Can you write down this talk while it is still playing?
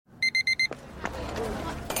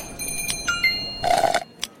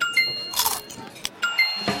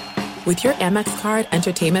With your Amex card,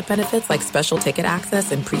 entertainment benefits like special ticket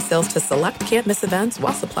access and pre-sales to select can't-miss events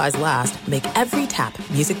while supplies last make every tap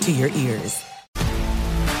music to your ears.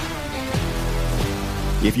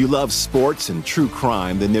 If you love sports and true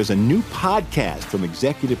crime, then there's a new podcast from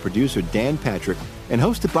executive producer Dan Patrick and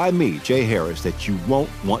hosted by me, Jay Harris, that you won't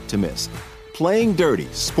want to miss. Playing Dirty: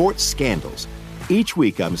 Sports Scandals. Each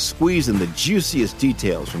week, I'm squeezing the juiciest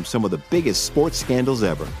details from some of the biggest sports scandals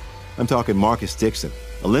ever. I'm talking Marcus Dixon,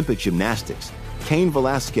 Olympic gymnastics, Cain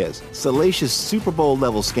Velasquez, salacious Super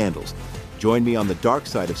Bowl-level scandals. Join me on the dark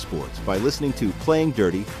side of sports by listening to Playing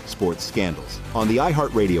Dirty: Sports Scandals on the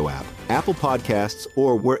iHeartRadio app, Apple Podcasts,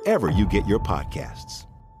 or wherever you get your podcasts.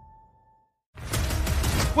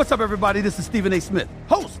 What's up, everybody? This is Stephen A. Smith,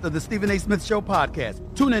 host of the Stephen A. Smith Show podcast.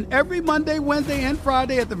 Tune in every Monday, Wednesday, and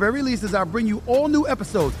Friday at the very least as I bring you all new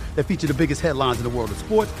episodes that feature the biggest headlines in the world of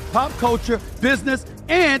sports, pop culture, business,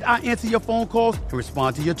 and I answer your phone calls and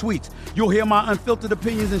respond to your tweets. You'll hear my unfiltered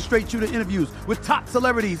opinions and straight-shooter interviews with top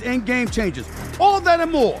celebrities and game changers. All that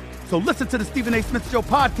and more. So listen to the Stephen A. Smith Show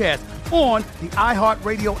podcast on the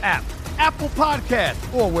iHeartRadio app, Apple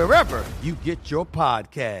Podcasts, or wherever you get your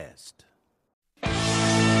podcast.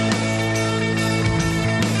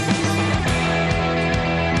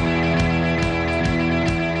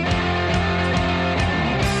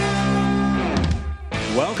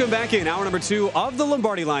 Welcome back in hour number 2 of the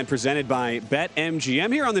Lombardi Line presented by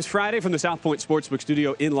BetMGM here on this Friday from the South Point Sportsbook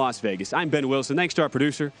studio in Las Vegas. I'm Ben Wilson. Thanks to our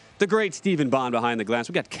producer, the great Stephen Bond behind the glass.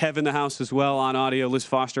 We got Kev in the house as well on audio. Liz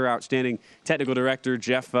Foster, outstanding technical director.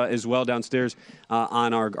 Jeff as well downstairs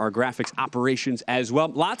on our graphics operations as well.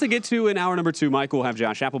 Lot to get to in hour number 2. Mike will have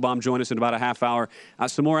Josh Applebaum join us in about a half hour.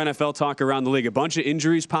 Some more NFL talk around the league. A bunch of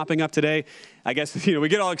injuries popping up today. I guess, we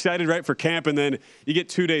get all excited, right, for camp, and then you get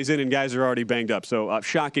 2 days in and guys are already banged up. So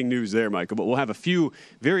shocking news there, Michael. But we'll have a few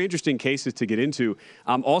very interesting cases to get into.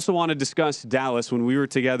 Also want to discuss Dallas. When we were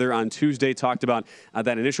together on Tuesday, talked about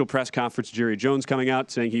that initial press conference, Jerry Jones coming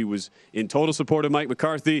out saying he was in total support of Mike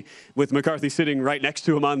McCarthy, with McCarthy sitting right next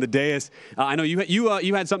to him on the dais. I know you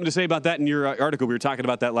had something to say about that in your article. We were talking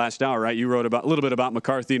about that last hour, right? You wrote about a little bit about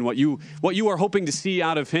McCarthy and what you are hoping to see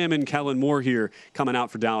out of him and Kellen Moore here coming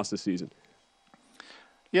out for Dallas this season.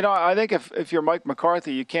 I think if you're Mike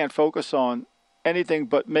McCarthy, you can't focus on anything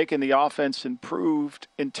but making the offense improved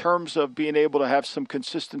in terms of being able to have some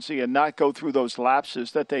consistency and not go through those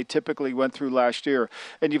lapses that they typically went through last year.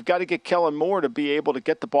 And you've got to get Kellen Moore to be able to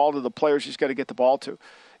get the ball to the players he's got to get the ball to.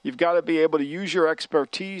 You've got to be able to use your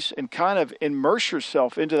expertise and kind of immerse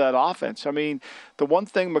yourself into that offense. I mean, the one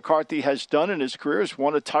thing McCarthy has done in his career is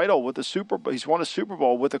won a title with he's won a Super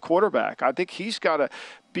Bowl with a quarterback. I think he's got to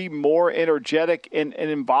be more energetic and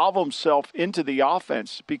involve himself into the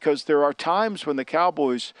offense, because there are times when the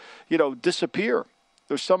Cowboys, disappear.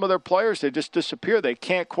 There's some of their players, they just disappear. They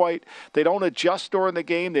don't adjust during the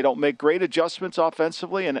game. They don't make great adjustments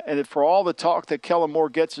offensively. And for all the talk that Kellen Moore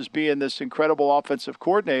gets as being this incredible offensive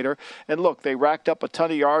coordinator, and look, they racked up a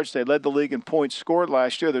ton of yards. They led the league in points scored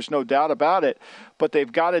last year. There's no doubt about it. But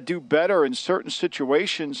they've got to do better in certain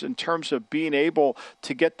situations in terms of being able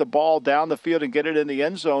to get the ball down the field and get it in the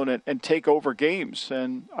end zone and take over games.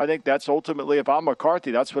 And I think that's ultimately, if I'm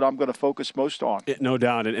McCarthy, that's what I'm going to focus most on. No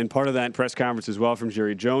doubt. And part of that press conference as well from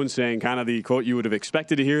Jerry Jones saying kind of the quote you would have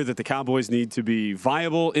expected to hear, that the Cowboys need to be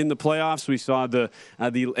viable in the playoffs. We saw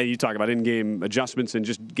you talk about in-game adjustments and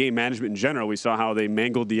just game management in general. We saw how they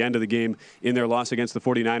mangled the end of the game in their loss against the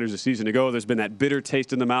 49ers a season ago. There's been that bitter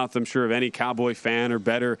taste in the mouth, I'm sure, of any Cowboy fan, or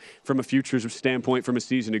better from a futures standpoint from a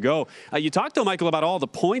season ago. You talked, though, Michael, about all the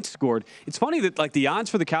points scored. It's funny that the odds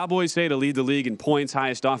for the Cowboys, say, to lead the league in points,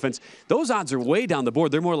 highest offense, those odds are way down the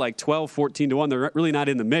board. They're more like 12, 14 to 1. They're really not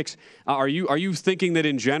in the mix. Are you thinking that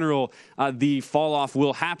in general the fall off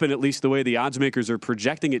will happen, at least the way the odds makers are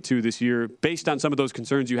projecting it to this year, based on some of those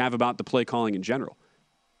concerns you have about the play calling in general?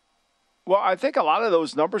 Well, I think a lot of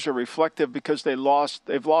those numbers are reflective because they've lost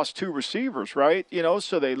 2 receivers, right?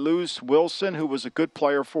 So they lose Wilson, who was a good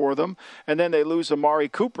player for them, and then they lose Amari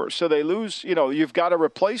Cooper. So they lose, you've got to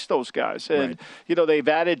replace those guys. And, right. They've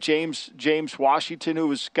added James Washington, who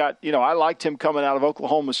has got, I liked him coming out of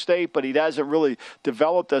Oklahoma State, but he hasn't really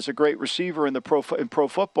developed as a great receiver in pro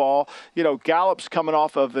football. Gallup's coming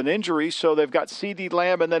off of an injury, so they've got CeeDee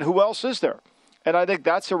Lamb, and then who else is there? And I think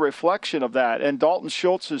that's a reflection of that. And Dalton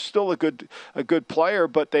Schultz is still a good player,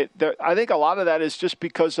 but I think a lot of that is just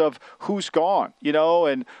because of who's gone,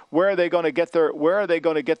 and where are they going to get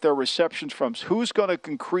their receptions from? Who's going to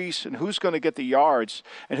increase and who's going to get the yards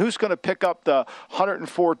and who's going to pick up the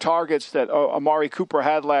 104 targets that Amari Cooper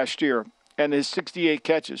had last year and his 68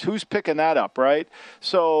 catches. Who's picking that up, right?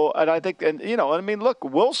 So, and I think, look,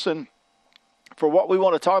 Wilson, for what we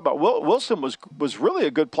want to talk about. Wilson was really a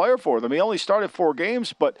good player for them. He only started 4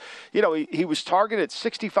 games, but, he was targeted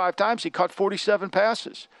 65 times. He caught 47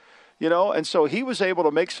 passes, and so he was able to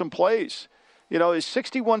make some plays. His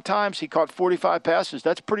 61 times he caught 45 passes.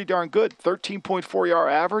 That's pretty darn good, 13.4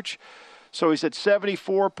 yard average. So he's at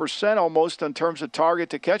 74% almost in terms of target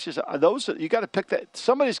to catches. Those you got to pick that.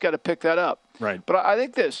 Somebody's got to pick that up. Right. But I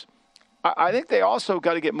think this. I think they also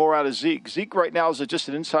got to get more out of Zeke. Zeke right now is just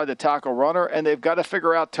an inside the tackle runner, and they've got to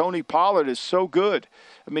figure out Tony Pollard is so good.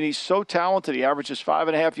 I mean, he's so talented. He averages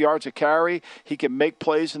 5.5 yards a carry. He can make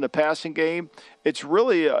plays in the passing game. It's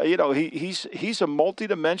really, he's a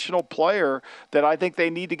multidimensional player that I think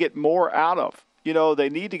they need to get more out of. They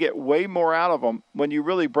need to get way more out of him when you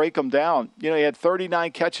really break him down. He had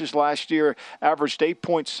 39 catches last year, averaged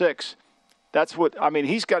 8.6. That's what,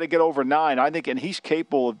 he's got to get over 9, I think, and he's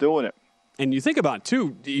capable of doing it. And you think about,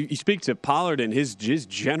 too, you speak to Pollard and his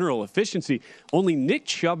general efficiency. Only Nick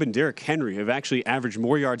Chubb and Derrick Henry have actually averaged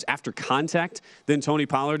more yards after contact than Tony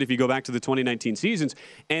Pollard if you go back to the 2019 seasons.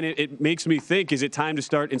 And it makes me think, is it time to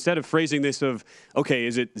start, instead of phrasing this of, okay,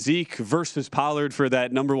 is it Zeke versus Pollard for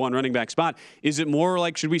that number 1 running back spot? Is it more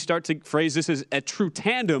like, should we start to phrase this as a true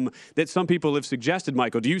tandem that some people have suggested,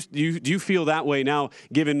 Michael? Do you feel that way now,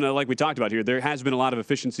 given, like we talked about here, there has been a lot of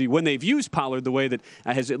efficiency when they've used Pollard the way that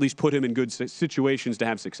has at least put him in good situations to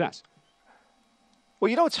have success?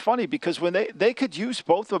 Well, it's funny because when they could use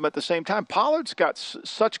both of them at the same time. Pollard's got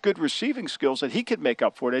such good receiving skills that he could make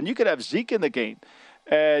up for it. And you could have Zeke in the game.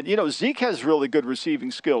 And, Zeke has really good receiving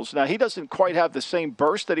skills. Now, he doesn't quite have the same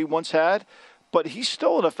burst that he once had, but he's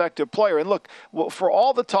still an effective player. And look, for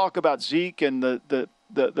all the talk about Zeke and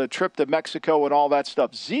the trip to Mexico and all that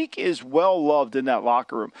stuff, Zeke is well loved in that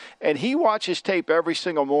locker room. And he watches tape every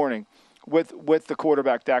single morning with the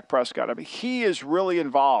quarterback, Dak Prescott. He is really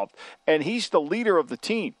involved, and he's the leader of the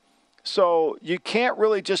team. So you can't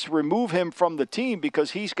really just remove him from the team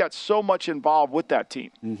because he's got so much involved with that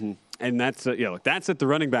team. Mm-hmm. And that's that's at the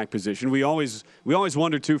running back position. We always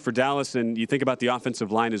wonder too for Dallas, and you think about the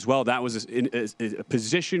offensive line as well. That was a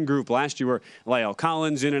position group last year where La'el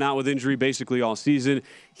Collins in and out with injury basically all season.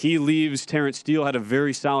 He leaves. Terrence Steele had a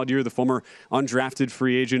very solid year, the former undrafted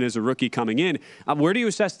free agent as a rookie coming in. Where do you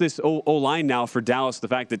assess this O-line now for Dallas? The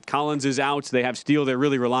fact that Collins is out, they have Steele. They're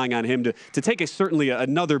really relying on him to take certainly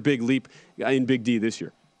another big leap in Big D this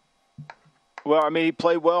year. Well, he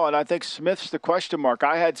played well, and I think Smith's the question mark.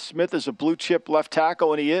 I had Smith as a blue-chip left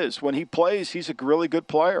tackle, and he is. When he plays, he's a really good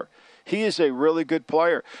player. He is a really good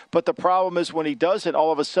player. But the problem is when he doesn't,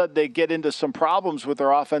 all of a sudden they get into some problems with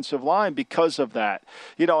their offensive line because of that.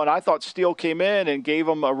 And I thought Steele came in and gave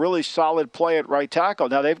him a really solid play at right tackle.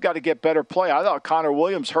 Now, they've got to get better play. I thought Connor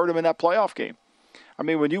Williams hurt him in that playoff game.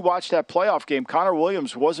 When you watch that playoff game, Connor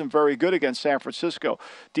Williams wasn't very good against San Francisco.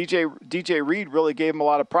 DJ Reed really gave him a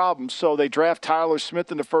lot of problems, so they draft Tyler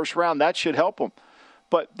Smith in the first round. That should help him.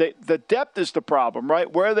 But the depth is the problem,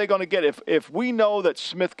 right? Where are they going to get? If we know that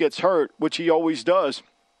Smith gets hurt, which he always does,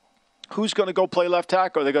 who's going to go play left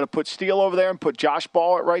tackle? Are they going to put Steele over there and put Josh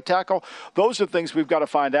Ball at right tackle? Those are things we've got to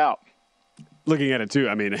find out. Looking at it, too,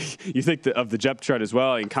 you think of the depth chart as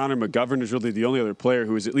well, and Connor McGovern is really the only other player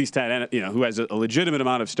who has at least had, who has a legitimate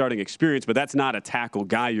amount of starting experience, but that's not a tackle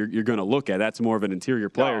guy you're going to look at. That's more of an interior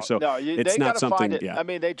player, it's not something. Yeah.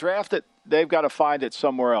 They draft it. They've got to find it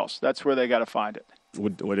somewhere else. That's where they got to find it.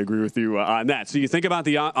 Would agree with you on that. So you think about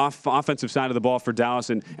the offensive side of the ball for Dallas,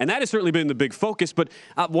 and that has certainly been the big focus. But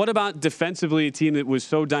what about defensively, a team that was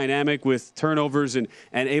so dynamic with turnovers and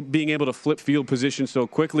being able to flip field position so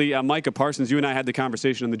quickly? Micah Parsons, you and I had the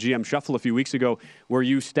conversation on the GM Shuffle a few weeks ago where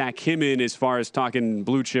you stack him in as far as talking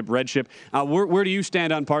blue chip, red chip. Where do you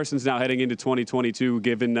stand on Parsons now heading into 2022,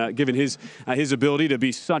 given his ability to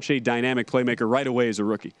be such a dynamic playmaker right away as a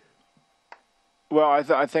rookie? Well,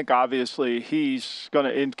 I think obviously he's going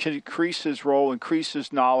to increase his role, increase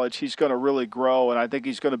his knowledge. He's going to really grow, and I think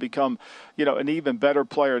he's going to become, an even better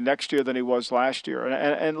player next year than he was last year.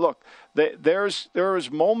 And look, there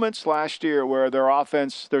was moments last year where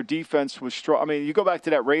their defense was strong. You go back to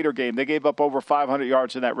that Raider game; they gave up over 500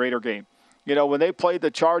 yards in that Raider game. When they played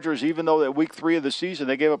the Chargers, even though at week 3 of the season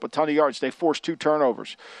they gave up a ton of yards, they forced 2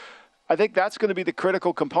 turnovers. I think that's going to be the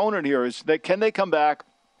critical component here: is that can they come back,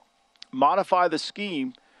 modify the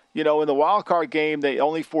scheme. In the wild card game, they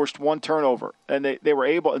only forced 1 turnover, and they were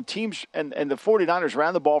able, and teams and the 49ers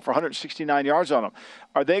ran the ball for 169 yards on them.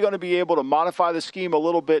 Are they going to be able to modify the scheme a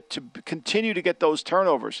little bit to continue to get those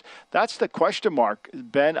turnovers? That's the question mark,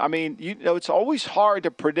 Ben. It's always hard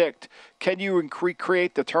to predict, can you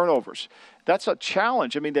create the turnovers? That's a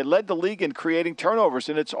challenge. I mean, they led the league in creating turnovers,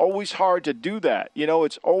 and it's always hard to do that.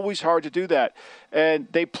 It's always hard to do that. And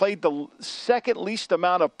they played the second least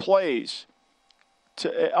amount of plays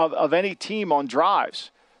of any team on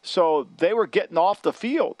drives. So they were getting off the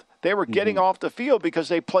field. They were getting off the field because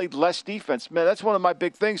they played less defense. Man, that's one of my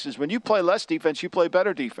big things is when you play less defense, you play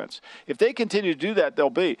better defense. If they continue to do that,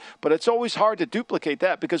 they'll be. But it's always hard to duplicate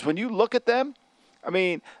that because when you look at them, I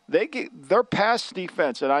mean, their pass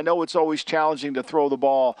defense, and I know it's always challenging to throw the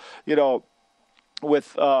ball,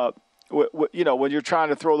 with when you're trying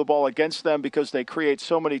to throw the ball against them because they create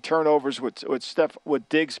so many turnovers with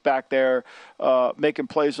Diggs back there making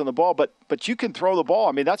plays on the ball. But you can throw the ball.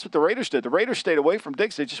 I mean, that's what the Raiders did. The Raiders stayed away from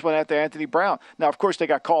Diggs. They just went after Anthony Brown. Now, of course, they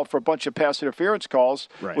got called for a bunch of pass interference calls,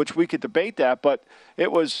 which we could debate that. But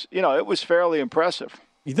it was fairly impressive.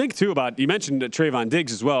 You think, too, you mentioned Trayvon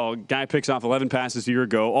Diggs as well. Guy picks off 11 passes a year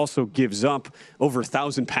ago, also gives up over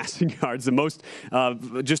 1,000 passing yards, the most,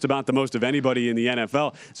 just about the most of anybody in the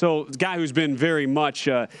NFL. So, guy who's been very much,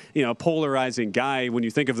 polarizing guy when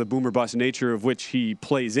you think of the boomer bust nature of which he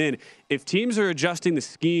plays in. If teams are adjusting the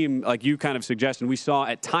scheme, like you kind of suggested, we saw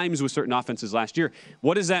at times with certain offenses last year,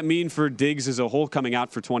 what does that mean for Diggs as a whole coming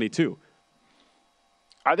out for 22?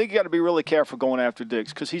 I think you got to be really careful going after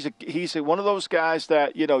Diggs because he's one of those guys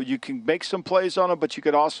that you can make some plays on him, but you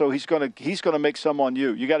could also he's going to make some on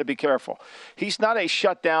you. You got to be careful. He's not a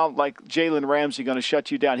shutdown like Jalen Ramsey going to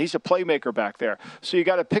shut you down. He's a playmaker back there, so you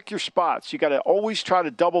got to pick your spots. You got to always try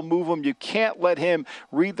to double move him. You can't let him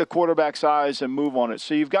read the quarterback's eyes and move on it.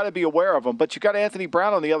 So you've got to be aware of him. But you got Anthony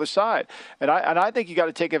Brown on the other side, and I think you got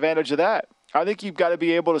to take advantage of that. I think you've got to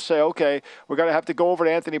be able to say, okay, we're going to have to go over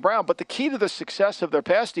to Anthony Brown. But the key to the success of their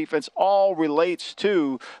pass defense all relates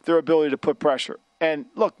to their ability to put pressure. And,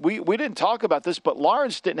 look, we didn't talk about this, but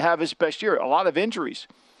Lawrence didn't have his best year, a lot of injuries.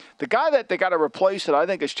 The guy that they got to replace that I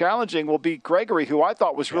think is challenging will be Gregory, who I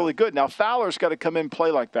thought was really good. Now, Fowler's got to come in and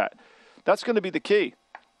play like that. That's going to be the key.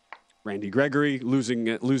 Randy Gregory, losing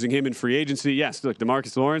him in free agency. Yes, look,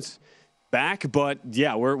 DeMarcus Lawrence back, but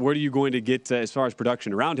yeah, where are you going to get as far as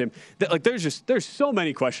production around him? There's so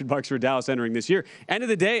many question marks for Dallas entering this year. End of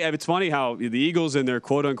the day, it's funny how the Eagles and their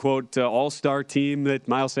quote-unquote all-star team that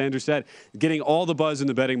Miles Sanders said, getting all the buzz in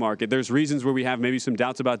the betting market. There's reasons where we have maybe some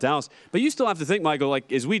doubts about Dallas, but you still have to think, Michael, like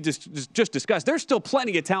as we just discussed, there's still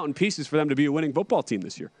plenty of talent and pieces for them to be a winning football team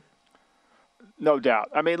this year. No doubt.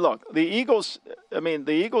 I mean, look, the Eagles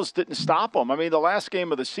didn't stop them. I mean, the last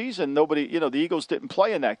game of the season, the Eagles didn't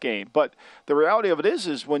play in that game. But the reality of it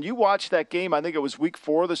is when you watch that game, I think it was week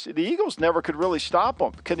 4, the Eagles never could really stop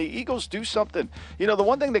them. Can the Eagles do something? The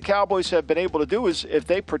one thing the Cowboys have been able to do is if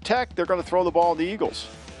they protect, they're going to throw the ball on the Eagles.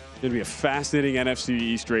 It's going to be a fascinating NFC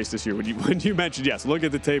East race this year. When you mentioned, yes, look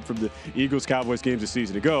at the tape from the Eagles-Cowboys games a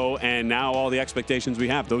season ago, and now all the expectations we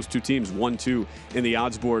have. Those two teams, 1-2 in the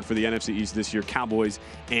odds board for the NFC East this year, Cowboys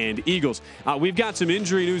and Eagles. We've got some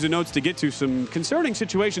injury news and notes to get to, some concerning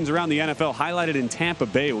situations around the NFL highlighted in Tampa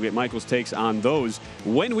Bay. We'll get Michael's takes on those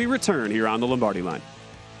when we return here on the Lombardi Line.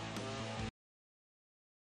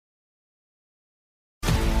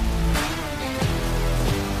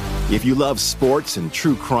 If you love sports and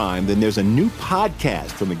true crime, then there's a new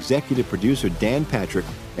podcast from executive producer Dan Patrick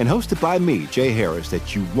and hosted by me, Jay Harris,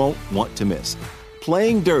 that you won't want to miss.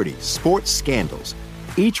 Playing Dirty: Sports Scandals.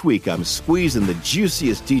 Each week, I'm squeezing the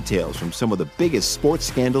juiciest details from some of the biggest sports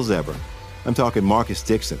scandals ever. I'm talking Marcus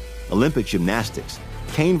Dixon, Olympic gymnastics,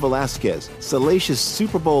 Cain Velasquez, salacious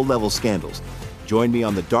Super Bowl-level scandals. Join me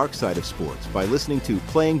on the dark side of sports by listening to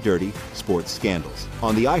Playing Dirty: Sports Scandals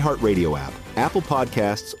on the iHeartRadio app, Apple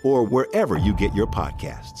Podcasts, or wherever you get your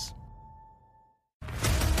podcasts.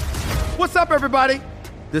 What's up, everybody?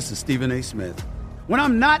 This is Stephen A. Smith. When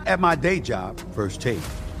I'm not at my day job, First Take,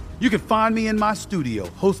 you can find me in my studio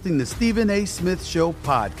hosting the Stephen A. Smith Show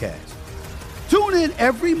podcast. Tune in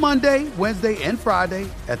every Monday, Wednesday, and Friday,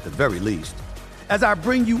 at the very least, as I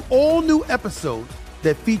bring you all new episodes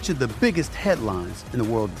that feature the biggest headlines in the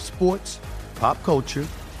world of sports, pop culture,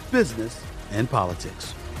 business, and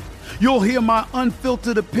politics. You'll hear my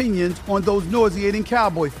unfiltered opinions on those nauseating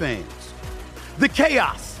Cowboy fans, the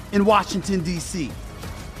chaos in Washington, D.C.,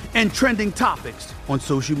 and trending topics on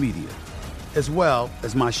social media, as well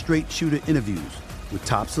as my straight shooter interviews with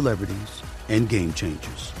top celebrities and game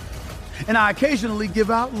changers. And I occasionally give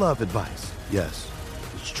out love advice. Yes,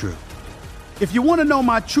 it's true. If you want to know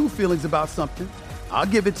my true feelings about something, I'll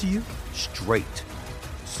give it to you straight.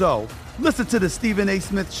 So, listen to the Stephen A.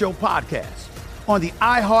 Smith Show podcast on the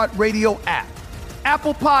iHeartRadio app,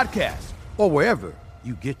 Apple Podcasts, or wherever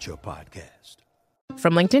you get your podcast.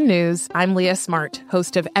 From LinkedIn News, I'm Leah Smart,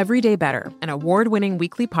 host of Everyday Better, an award-winning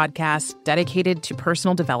weekly podcast dedicated to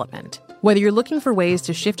personal development. Whether you're looking for ways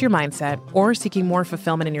to shift your mindset or seeking more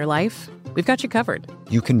fulfillment in your life, we've got you covered.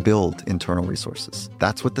 You can build internal resources.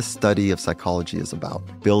 That's what the study of psychology is about,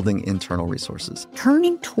 building internal resources.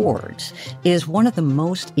 Turning towards is one of the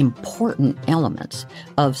most important elements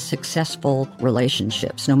of successful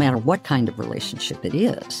relationships, no matter what kind of relationship it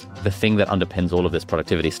is. The thing that underpins all of this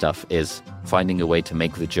productivity stuff is finding a way to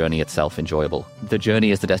make the journey itself enjoyable. The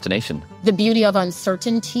journey is the destination. The beauty of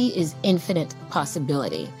uncertainty is infinite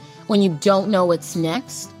possibility. When you don't know what's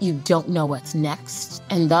next, you don't know what's next.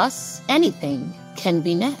 And thus, anything can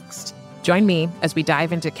be next. Join me as we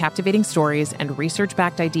dive into captivating stories and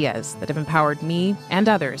research-backed ideas that have empowered me and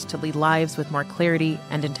others to lead lives with more clarity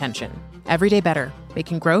and intention. Everyday Better,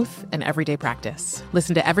 making growth an everyday practice.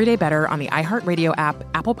 Listen to Everyday Better on the iHeartRadio app,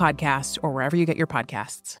 Apple Podcasts, or wherever you get your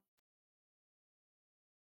podcasts.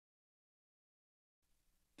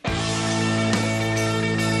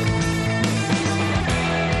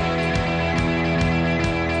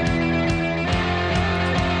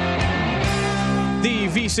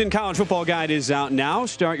 The VSiN College Football Guide is out now.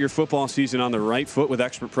 Start your football season on the right foot with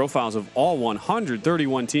expert profiles of all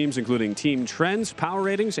 131 teams, including team trends, power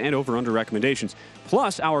ratings, and over-under recommendations.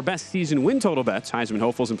 Plus, our best season win total bets, Heisman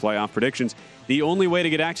hopefuls, and playoff predictions. The only way to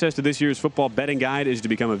get access to this year's football betting guide is to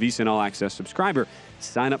become a VSiN All Access subscriber.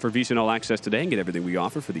 Sign up for VSiN All Access today and get everything we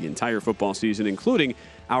offer for the entire football season, including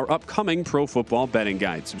our upcoming pro football betting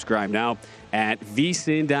guide. Subscribe now at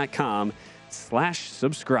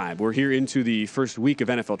vsin.com/subscribe. We're here into the first week of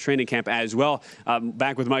NFL training camp as well.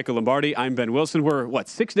 Back with Michael Lombardi. I'm Ben Wilson. We're,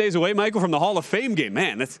 6 days away, Michael, from the Hall of Fame game.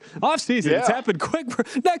 Man, that's off-season. Yeah. It's happened quick.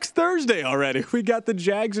 Next Thursday already. We got the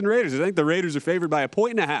Jags and Raiders. I think the Raiders are favored by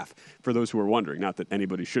 1.5 for those who are wondering. Not that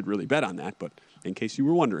anybody should really bet on that, but in case you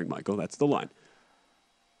were wondering, Michael, that's the line.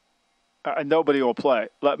 Nobody will play.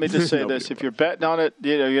 Let me just say this. If you're betting on it,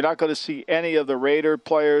 you're not going to see any of the Raider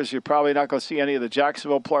players. You're probably not going to see any of the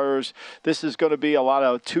Jacksonville players. This is going to be a lot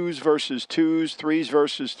of 2s versus 2s, 3s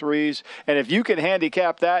versus 3s. And if you can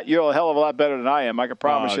handicap that, you're a hell of a lot better than I am. I can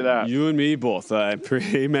promise you that. You and me both.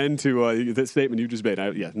 Amen to that statement you just made.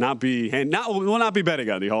 Will not be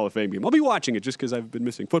betting on the Hall of Fame game. I'll be watching it just because I've been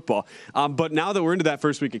missing football. But now that we're into that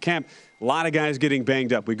first week of camp, a lot of guys getting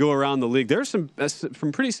banged up. We go around the league. There's some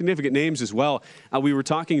pretty significant names as well. We were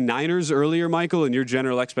talking Niners earlier, Michael, and your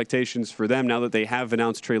general expectations for them now that they have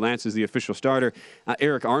announced Trey Lance as the official starter.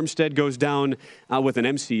 Eric Armstead goes down with an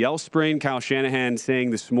MCL sprain. Kyle Shanahan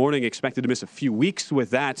saying this morning expected to miss a few weeks with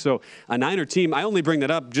that. So a Niner team, I only bring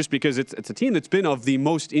that up just because it's a team that's been of the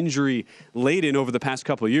most injury-laden over the past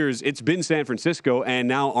couple of years. It's been San Francisco, and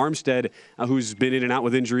now Armstead, who's been in and out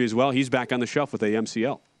with injury as well, he's back on the shelf with a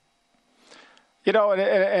MCL.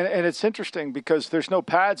 And it's interesting because there's no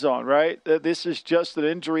pads on, right? This is just an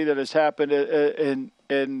injury that has happened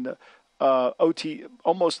in OT,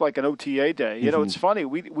 almost like an OTA day. It's funny.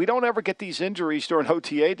 We don't ever get these injuries during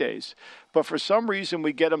OTA days, but for some reason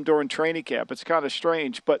we get them during training camp. It's kind of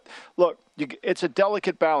strange. But look, it's a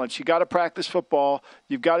delicate balance. You got to practice football.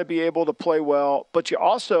 You've got to be able to play well, but you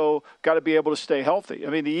also got to be able to stay healthy. I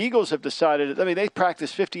mean, the Eagles have decided. They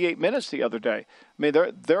practiced 58 minutes the other day. I mean,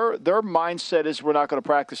 their mindset is we're not going to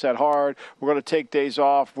practice that hard. We're going to take days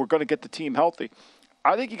off. We're going to get the team healthy.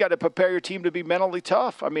 I think you got to prepare your team to be mentally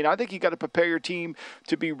tough. I mean, I think you got to prepare your team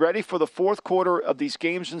to be ready for the fourth quarter of these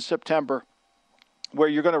games in September, where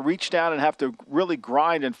you're going to reach down and have to really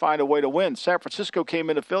grind and find a way to win. San Francisco came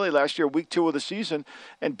into Philly last year, week 2 of the season,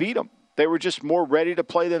 and beat them. They were just more ready to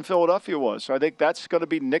play than Philadelphia was. So I think that's going to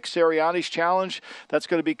be Nick Sirianni's challenge. That's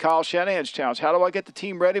going to be Kyle Shanahan's challenge. How do I get the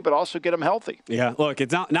team ready but also get them healthy? Yeah, look,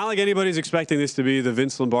 it's not like anybody's expecting this to be the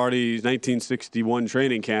Vince Lombardi 1961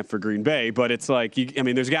 training camp for Green Bay, but it's like,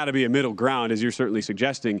 there's got to be a middle ground, as you're certainly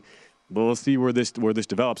suggesting. But we'll see where this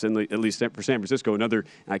develops, and at least for San Francisco, another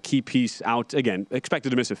key piece out. Again, expected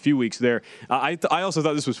to miss a few weeks there. I also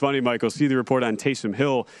thought this was funny, Michael. See the report on Taysom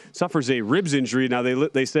Hill suffers a ribs injury. Now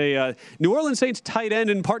they say New Orleans Saints tight end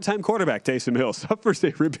and part-time quarterback Taysom Hill suffers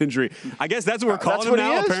a rib injury. I guess that's what we're calling him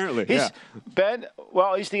now. Apparently, Ben.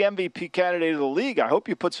 Well, he's the MVP candidate of the league. I hope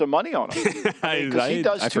you put some money on him because he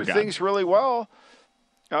does two things really well.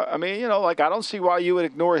 I don't see why you would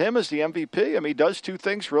ignore him as the MVP. He does two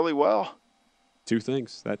things really well. Two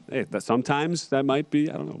things that sometimes that might be.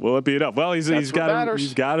 I don't know. Will it be enough? Well, he's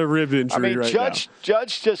got a rib injury right now.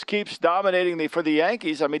 Judge just keeps dominating for the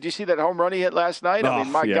Yankees. Do you see that home run he hit last night?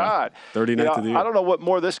 God, 39th of the year. I don't know what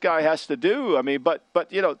more this guy has to do.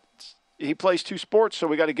 But he plays two sports, so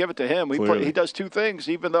we got to give it to him. He does two things,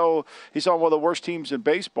 even though he's on one of the worst teams in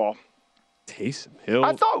baseball. Taysom Hill.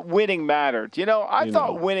 I thought winning mattered. I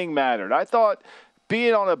thought winning mattered. I thought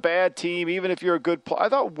being on a bad team, even if you're a good player, I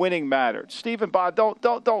thought winning mattered. Stephen Bond,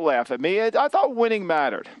 don't laugh at me. I thought winning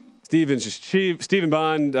mattered. Stephen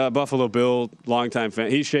Bond, Buffalo Bill, longtime fan.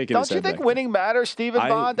 He's shaking his head. Don't you think winning matters, Stephen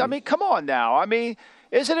Bond? I mean, come on now. I mean,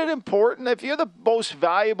 isn't it important? If you're the most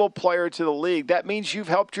valuable player to the league, that means you've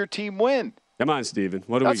helped your team win. Come on, Stephen.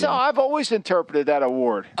 What do we got? That's how I've always interpreted that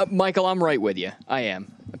award. Michael, I'm right with you. I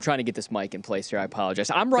am. I'm trying to get this mic in place here. I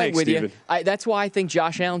apologize. I'm right with Steven. you. That's why I think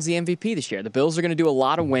Josh Allen's the MVP this year. The Bills are going to do a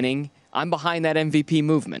lot of winning. I'm behind that MVP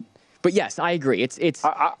movement. But yes, I agree. It's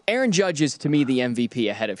Aaron Judge is to me the MVP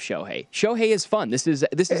ahead of Shohei. Shohei is fun. This is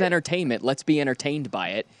entertainment. Let's be entertained by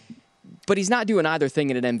it. But he's not doing either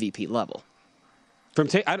thing at an MVP level.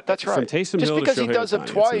 That's right. From Taysom just Hill because to he Shohei does it Ohtani,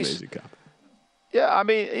 twice. Yeah, I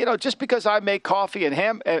mean, just because I make coffee and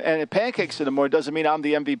ham and pancakes in the morning doesn't mean I'm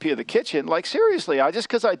the MVP of the kitchen. Like, seriously, just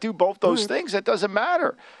because I do both those things, it doesn't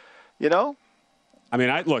matter. I mean,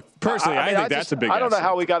 I think that's a big. I don't know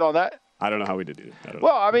how we got on that. I don't know how we did it.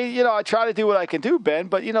 Well, I mean, I try to do what I can do, Ben.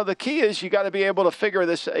 But the key is you got to be able to figure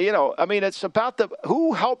this. I mean, it's about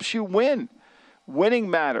who helps you win. Winning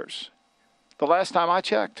matters. The last time I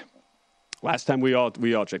checked. Last time we all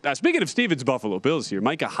checked. Speaking of Steven's Buffalo Bills here,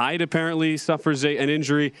 Micah Hyde apparently suffers an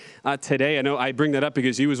injury today. I know I bring that up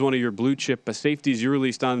because he was one of your blue chip safeties you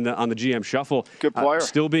released on the GM Shuffle. Good player.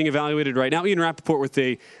 Still being evaluated right now. Ian Rappaport with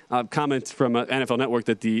a comment from NFL Network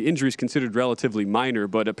that the injury is considered relatively minor,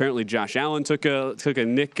 but apparently Josh Allen took a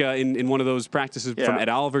nick in one of those practices from Ed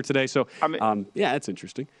Oliver today. So, that's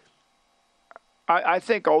interesting. I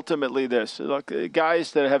think ultimately look,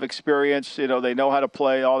 guys that have experience, they know how to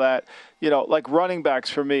play, all that, like running backs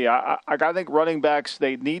for me. I think running backs,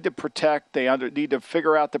 they need to protect. They need to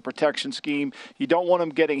figure out the protection scheme. You don't want them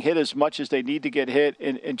getting hit as much as they need to get hit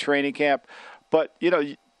in training camp. But,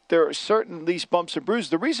 there are certain these bumps and bruises.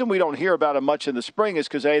 The reason we don't hear about it much in the spring is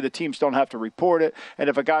because, the teams don't have to report it. And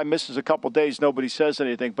if a guy misses a couple days, nobody says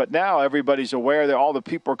anything. But now everybody's aware that all the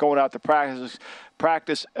people are going out to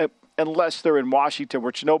practice. Unless they're in Washington,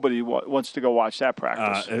 which nobody wants to go watch that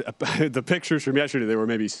practice. The pictures from yesterday, there were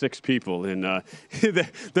maybe 6 people, and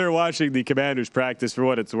they're watching the Commanders practice. For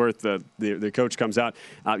what it's worth, the coach comes out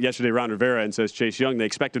yesterday, Ron Rivera, and says Chase Young, they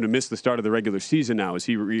expect him to miss the start of the regular season now as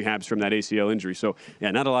he rehabs from that ACL injury. So,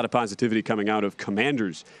 not a lot of positivity coming out of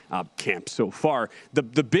Commanders camp so far.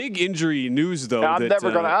 The big injury news, though, I'm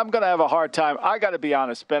going to have a hard time. I got to be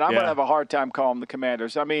honest, Ben. I'm going to have a hard time calling the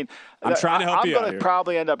Commanders. I mean, I'm trying to help you out I'm going to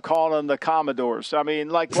probably end up calling them the Commodores. I mean,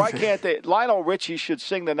 why can't they? Lionel Richie should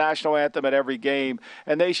sing the national anthem at every game,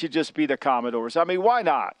 and they should just be the Commodores. I mean, why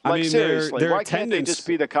not? Seriously, why can't they just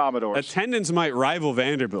be the Commodores? Attendance might rival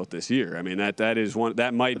Vanderbilt this year. I mean, that is one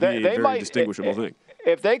that might be a very distinguishable thing.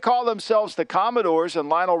 If they call themselves the Commodores and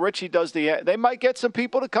Lionel Richie does they might get some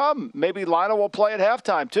people to come. Maybe Lionel will play at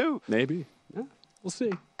halftime too. Maybe. Yeah, we'll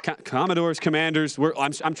see. Commodores, Commanders.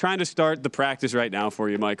 I'm trying to start the practice right now for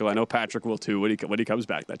you, Michael. I know Patrick will too when he comes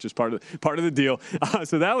back. That's just part of the deal.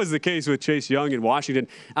 So that was the case with Chase Young in Washington.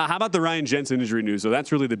 How about the Ryan Jensen injury news? So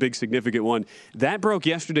that's really the big significant one that broke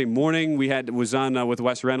yesterday morning. We was on with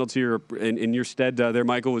Wes Reynolds here in your stead. There,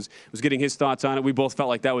 Michael was getting his thoughts on it. We both felt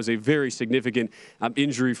like that was a very significant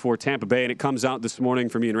injury for Tampa Bay, and it comes out this morning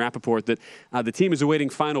from Ian Rappaport that the team is awaiting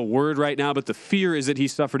final word right now. But the fear is that he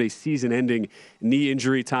suffered a season-ending knee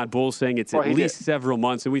injury. Todd Bowles saying it's at least several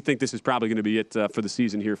months, and we think this is probably going to be it for the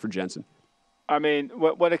season here for Jensen. I mean,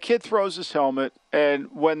 when a kid throws his helmet and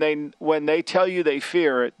when they tell you they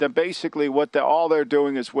fear it, then basically all they're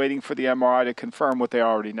doing is waiting for the MRI to confirm what they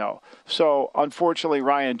already know. So, unfortunately,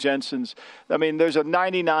 Ryan Jensen's – I mean, there's a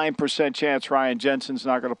 99% chance Ryan Jensen's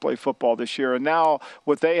not going to play football this year. And now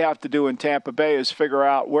what they have to do in Tampa Bay is figure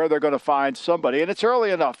out where they're going to find somebody. And it's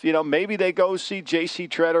early enough. Maybe they go see J.C.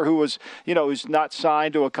 Treader, who was, who's not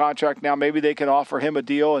signed to a contract now. Maybe they can offer him a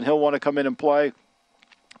deal and he'll want to come in and play.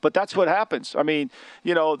 But that's what happens. I mean,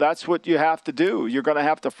 that's what you have to do. You're going to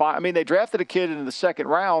have to find – I mean, they drafted a kid in the second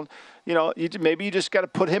round. Maybe you just got to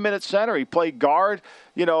put him in at center. He played guard.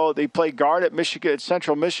 They played guard at Michigan, at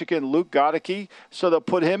Central Michigan, Luke Goedeke. So they'll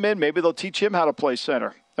put him in. Maybe they'll teach him how to play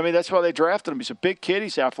center. I mean, that's why they drafted him. He's a big kid.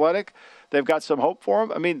 He's athletic. They've got some hope for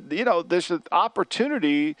him. I mean, there's an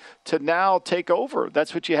opportunity to now take over.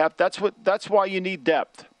 That's what you have. That's why you need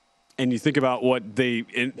depth. And you think about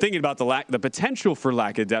thinking about the potential for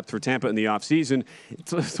lack of depth for Tampa in the offseason.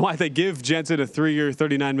 That's why they give Jensen a 3-year,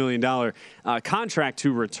 $39 million contract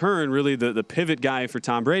to return, really the pivot guy for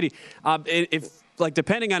Tom Brady. like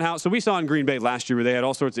depending on how, so we saw in Green Bay last year where they had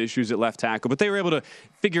all sorts of issues at left tackle, but they were able to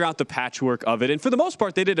figure out the patchwork of it. And for the most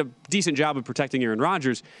part, they did a decent job of protecting Aaron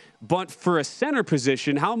Rodgers. But for a center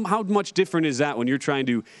position, how much different is that when you're trying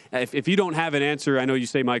to, if you don't have an answer? I know you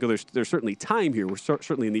say, Michael, there's certainly time here. We're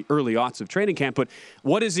certainly in the early aughts of training camp, but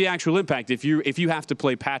what is the actual impact if you have to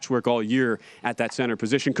play patchwork all year at that center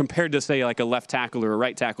position compared to, say, like a left tackle or a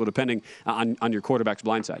right tackle, depending on your quarterback's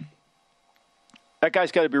blind side? That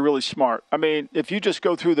guy's got to be really smart. I mean, if you just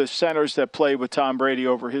go through the centers that played with Tom Brady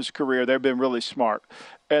over his career, they've been really smart.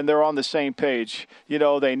 And they're on the same page. You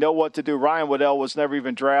know, they know what to do. Ryan Waddell was never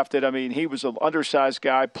even drafted. I mean, he was an undersized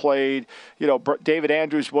guy, played. You know, David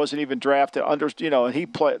Andrews wasn't even drafted. And he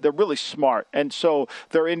played. They're really smart. And so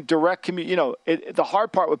they're in direct the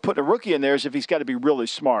hard part with putting a rookie in there is if he's got to be really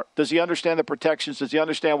smart. Does he understand the protections? Does he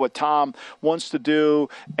understand what Tom wants to do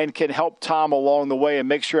and can help Tom along the way and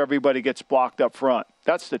make sure everybody gets blocked up front?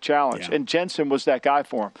 That's the challenge. Yeah. And Jensen was that guy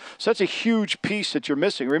for him. So that's a huge piece that you're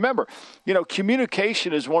missing. Remember,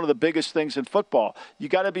 communication is one of the biggest things in football. You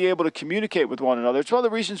got to be able to communicate with one another. It's one of the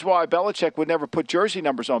reasons why Belichick would never put jersey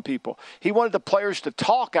numbers on people. He wanted the players to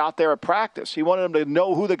talk out there at practice. He wanted them to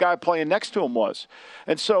know who the guy playing next to him was.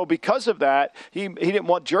 And so because of that, he didn't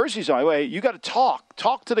want jerseys on. Anyway, you got to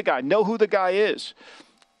talk to the guy, know who the guy is.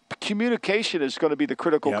 Communication is going to be the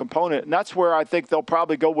critical component, and that's where I think they'll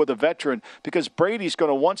probably go with a veteran because Brady's going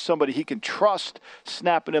to want somebody he can trust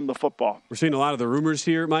snapping him the football. We're seeing a lot of the rumors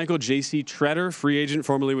here, Michael. J.C. Tretter, free agent,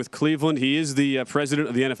 formerly with Cleveland. He is the president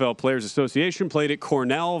of the NFL Players Association, played at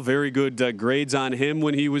Cornell. Very good grades on him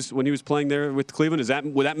when he was playing there with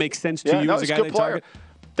Cleveland. Would that make sense to you as a guy they target?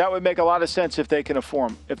 That would make a lot of sense if they can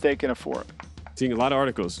afford it. Seeing a lot of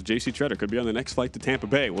articles. J.C. Tretter could be on the next flight to Tampa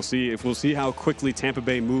Bay. We'll see how quickly Tampa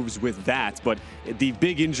Bay moves with that. But the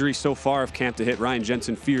big injury so far of camp to hit Ryan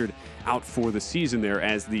Jensen feared out for the season there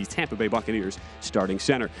as the Tampa Bay Buccaneers starting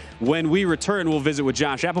center. When we return, we'll visit with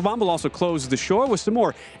Josh Applebaum. We'll also close the show with some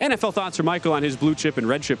more NFL thoughts from Michael on his blue chip and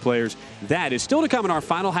red chip players. That is still to come in our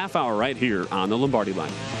final half hour right here on the Lombardi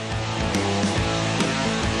Line.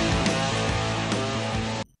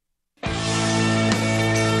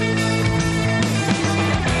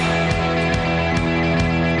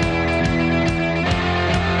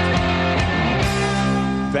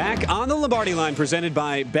 On the Lombardi Line, presented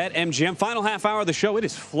by BetMGM. Final half hour of the show. It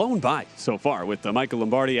has flown by so far with Michael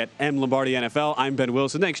Lombardi at M. Lombardi NFL. I'm Ben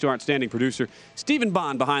Wilson. Thanks to our outstanding producer, Stephen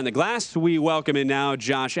Bond, behind the glass. We welcome in now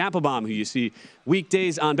Josh Applebaum, who you see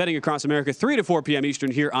weekdays on Betting Across America, 3 to 4 p.m. Eastern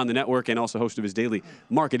here on the network, and also host of his daily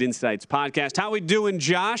Market Insights podcast. How we doing,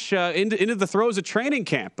 Josh? Into the throes of training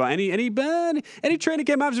camp. Any training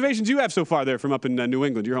camp observations you have so far there from up in New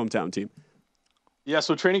England, your hometown team? Yeah,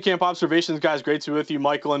 so training camp observations, guys. Great to be with you,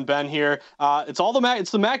 Michael and Ben here. It's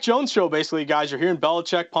the Mac Jones show, basically, guys. You're hearing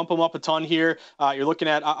Belichick pump him up a ton here. You're looking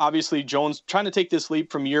at obviously Jones trying to take this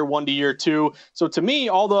leap from year 1 to year 2. So to me,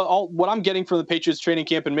 all what I'm getting from the Patriots training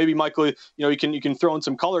camp, and maybe Michael, you can throw in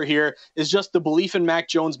some color here, is just the belief in Mac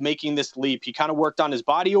Jones making this leap. He kind of worked on his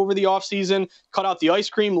body over the offseason, cut out the ice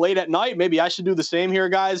cream late at night. Maybe I should do the same here,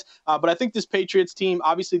 guys. But I think this Patriots team,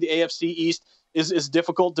 obviously the AFC East, is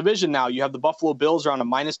difficult division now. You have the Buffalo Bills are on a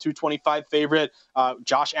minus 225 favorite.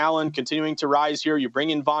 Josh Allen continuing to rise here. You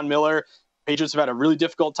bring in Von Miller. Patriots have had a really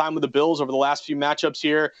difficult time with the Bills over the last few matchups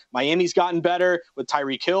here. Miami's gotten better with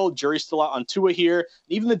Tyreek Hill. Jury's still out on Tua here.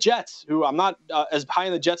 Even the Jets, who I'm not as high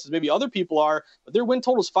on the Jets as maybe other people are, but their win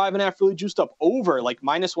total is 5.5, really juiced up over like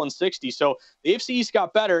minus 160. So the AFC East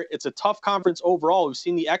got better. It's a tough conference overall. We've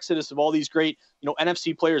seen the exodus of all these great,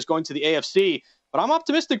 NFC players going to the AFC. But I'm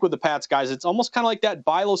optimistic with the Pats, guys. It's almost kind of like that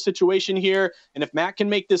buy low situation here. And if Matt can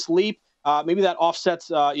make this leap, maybe that offsets,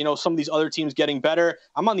 some of these other teams getting better.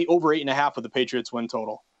 I'm on the over 8.5 with the Patriots win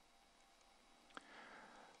total.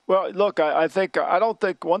 Well, look, I don't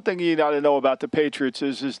think one thing you got to know about the Patriots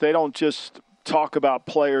is they don't just talk about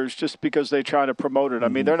players just because they try to promote it. I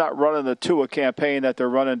mean, they're not running the Tua campaign that they're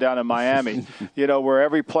running down in Miami, where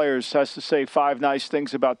every player has to say 5 nice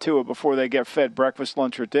things about Tua before they get fed breakfast,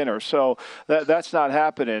 lunch, or dinner. So that's not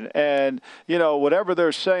happening. And, whatever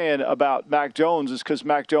they're saying about Mac Jones is because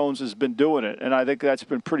Mac Jones has been doing it, and I think that's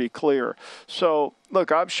been pretty clear. So,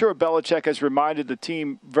 look, I'm sure Belichick has reminded the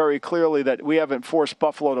team very clearly that we haven't forced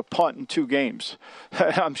Buffalo to punt in 2 games.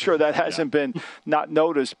 I'm sure that hasn't been not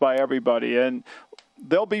noticed by everybody, and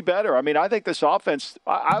they'll be better. I mean, I think this offense,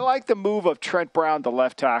 I like the move of Trent Brown to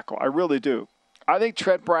left tackle. I really do. I think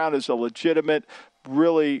Trent Brown is a legitimate,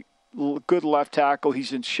 really good left tackle.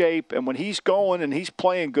 He's in shape, and when he's going and he's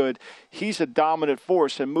playing good, he's a dominant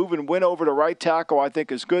force. And moving Wynn over to right tackle, I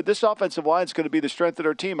think, is good. This offensive line is going to be the strength of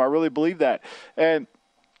their team. I really believe that. And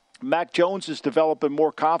Mac Jones is developing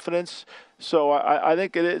more confidence. So I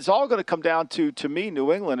think it's all going to come down to me,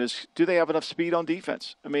 New England, is do they have enough speed on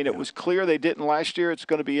defense? I mean, it was clear they didn't last year. It's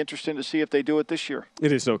going to be interesting to see if they do it this year.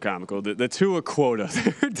 It is so comical. The Tua quota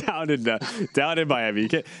down in Miami.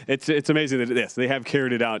 It's amazing that yes, they have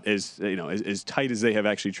carried it out as tight as they have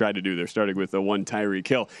actually tried to do. They're starting with a one Tyreek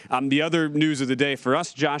Hill. The other news of the day for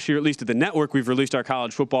us, Josh, here at least at the network, we've released our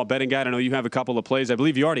college football betting guide. I know you have a couple of plays. I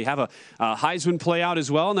believe you already have a Heisman play out as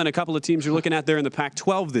well, and then a couple of teams you're looking at there in the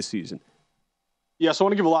Pac-12 this season. Yeah, so I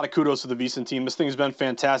want to give a lot of kudos to the VEASAN team. This thing has been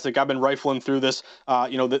fantastic. I've been rifling through this,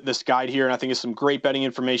 this guide here, and I think it's some great betting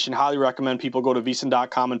information. Highly recommend people go to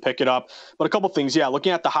VEASAN.com and pick it up. But a couple things,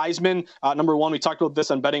 looking at the Heisman, number one, we talked about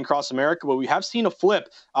this on Betting Across America, but we have seen a flip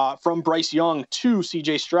from Bryce Young to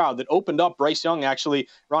C.J. Stroud that opened up Bryce Young actually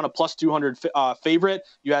around a plus 200 favorite.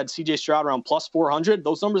 You had C.J. Stroud around plus 400.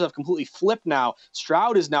 Those numbers have completely flipped now.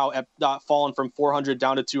 Stroud is now fallen from 400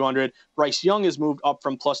 down to 200. Bryce Young has moved up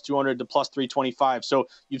from plus 200 to plus 325. So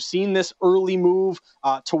you've seen this early move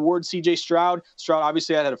towards C.J. Stroud. Stroud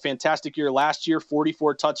obviously had a fantastic year last year,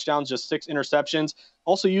 44 touchdowns, just 6 interceptions.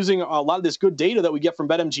 Also using a lot of this good data that we get from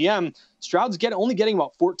BetMGM, Stroud's only getting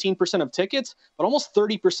about 14% of tickets, but almost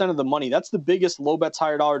 30% of the money. That's the biggest low bets,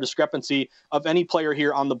 higher dollar discrepancy of any player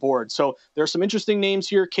here on the board. So there are some interesting names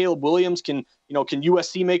here. Caleb Williams can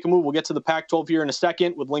USC make a move? We'll get to the Pac-12 here in a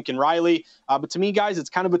second with Lincoln Riley. But to me, guys, it's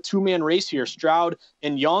kind of a two-man race here, Stroud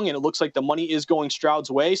and Young, and it looks like the money is going Stroud's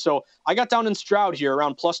way. So I got down in Stroud here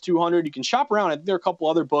around plus 200. You can shop around. I think there are a couple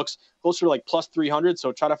other books closer to like plus 300.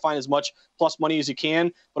 So try to find as much plus money as you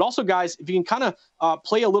can. But also, guys, if you can kind of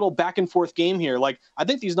play a little back and forth game here, like I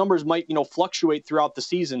think these numbers might, fluctuate throughout the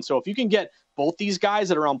season. So if you can get both these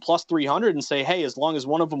guys at around plus 300 and say, hey, as long as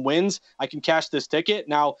one of them wins, I can cash this ticket.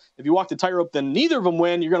 Now, if you walk the tightrope, then neither of them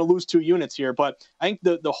win, you're going to lose 2 units here. But I think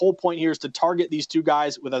the whole point here is to target these two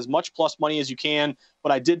guys with as much plus money as you can.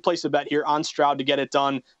 But I did place a bet here on Stroud to get it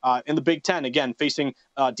done in the Big Ten. Again, facing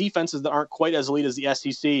defenses that aren't quite as elite as the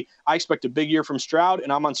SEC. I expect a big year from Stroud,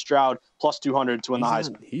 and I'm on Stroud plus 200 to win the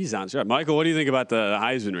Heisman. He's on Stroud. Michael, what do you think about the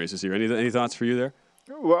Heisman race this year? Any thoughts for you there?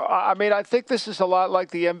 Well, I mean, I think this is a lot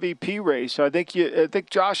like the MVP race. I think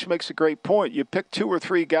Josh makes a great point. You pick 2 or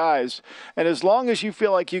 3 guys, and as long as you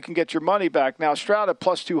feel like you can get your money back. Now, Stroud at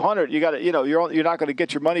plus 200, you got to, you're not going to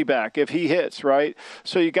get your money back if he hits, right?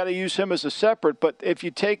 So you got to use him as a separate. But if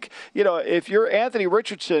you take, if you're Anthony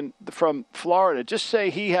Richardson from Florida, just say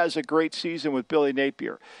he has a great season with Billy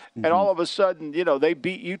Napier, and all of a sudden, they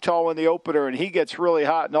beat Utah in the opener, and he gets really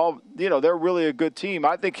hot, and they're really a good team.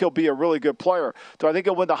 I think he'll be a really good player. Do I think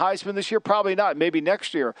he'll win the Heisman this year? Probably not. Maybe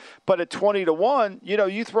next year. But at 20-1,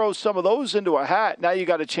 you throw some of those into a hat. Now you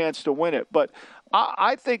got a chance to win it. But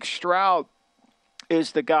I think Stroud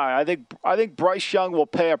is the guy. I think Bryce Young will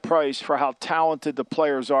pay a price for how talented the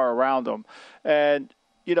players are around him. And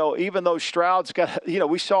even though Stroud's got,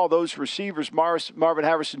 we saw those receivers, Marvin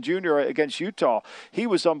Harrison Jr. against Utah. He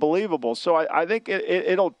was unbelievable. So I think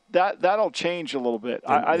that'll change a little bit.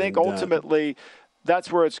 I think ultimately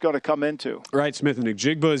that's where it's going to come into. Right, Smith and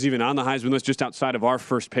Njigba is even on the Heisman list just outside of our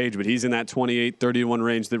first page, but he's in that 28-31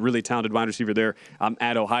 range, the really talented wide receiver there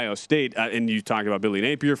at Ohio State. And you talked about Billy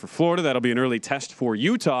Napier for Florida. That'll be an early test for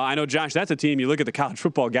Utah. I know, Josh, that's a team. You look at the college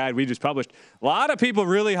football guide we just published. A lot of people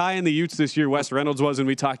really high in the Utes this year. Wes Reynolds was, and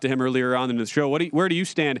we talked to him earlier on in the show. Where do you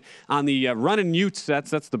stand on the running Utes?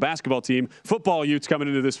 That's the basketball team. Football Utes coming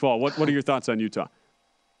into this fall. What are your thoughts on Utah?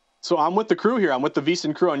 So I'm with the crew here. I'm with the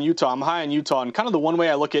VEASAN crew on Utah. I'm high on Utah. And kind of the one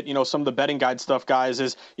way I look at, some of the betting guide stuff, guys,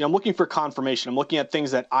 is, I'm looking for confirmation. I'm looking at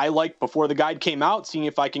things that I liked before the guide came out, seeing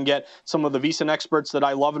if I can get some of the VEASAN experts that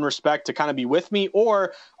I love and respect to kind of be with me,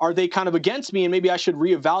 or are they kind of against me and maybe I should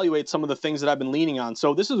reevaluate some of the things that I've been leaning on.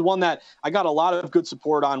 So this is one that I got a lot of good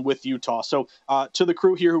support on with Utah. So to the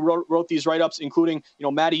crew here who wrote these write-ups, including,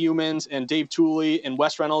 Matty Humans and Dave Tooley and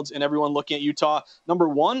Wes Reynolds and everyone looking at Utah. Number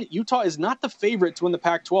one, Utah is not the favorite to win the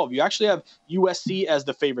Pac-12. You actually have USC as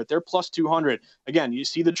the favorite. They're plus 200. Again, you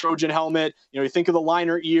see the Trojan helmet, you think of the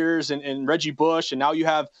liner ears and Reggie Bush, and now you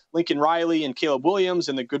have Lincoln Riley and Caleb Williams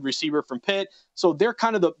and the good receiver from Pitt. So they're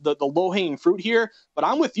kind of the low-hanging fruit here. But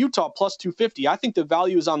I'm with Utah plus 250. I think the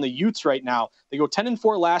value is on the Utes right now. They go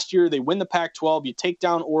 10-4 last year. They win the Pac-12. You take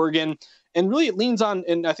down Oregon. And really it leans on,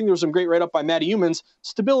 and I think there was some great write-up by Matty Humans,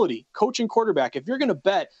 stability, coach and quarterback. If you're going to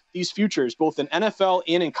bet these futures, both in NFL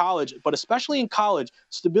and in college, but especially in college,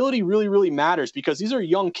 stability really, really matters because these are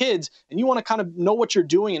young kids and you want to kind of know what you're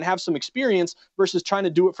doing and have some experience versus trying to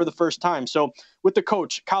do it for the first time. So with the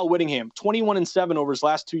coach, Kyle Whittingham, 21-7 over his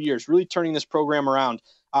last 2 years, really turning this program around.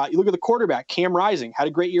 You look at the quarterback, Cam Rising, had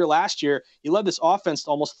a great year last year. He led this offense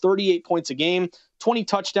to almost 38 points a game, 20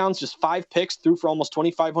 touchdowns, just 5 picks, threw for almost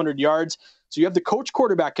 2,500 yards. So you have the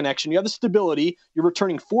coach-quarterback connection. You have the stability. You're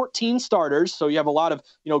returning 14 starters, so you have a lot of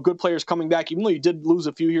good players coming back, even though you did lose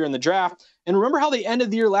a few here in the draft. And remember how they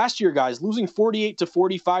ended the year last year, guys, losing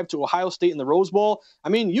 48-45 to Ohio State in the Rose Bowl. I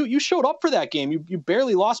mean, you showed up for that game. You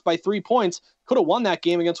barely lost by 3 points. Could have won that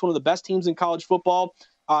game against one of the best teams in college football.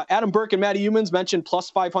 Adam Burke and Matty Humans mentioned plus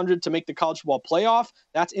 500 to make the college football playoff.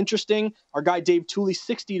 That's interesting. Our guy Dave Tooley,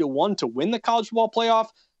 60-1 to win the college football playoff.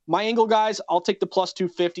 My angle, guys, I'll take the plus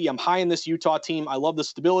 250. I'm high in this Utah team. I love the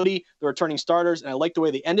stability, the returning starters, and I like the way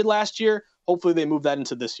they ended last year. Hopefully they move that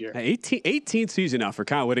into this year. 18th season now for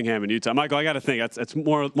Kyle Whittingham in Utah. Michael, I got to think that's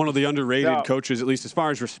more one of the underrated coaches, at least as far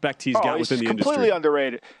as respect he's got within the industry. He's completely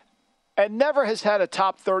underrated. And never has had a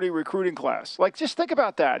top 30 recruiting class. Like, just think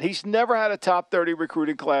about that. He's never had a top 30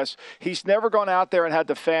 recruiting class. He's never gone out there and had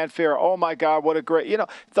the fanfare. Oh, my God, what a great,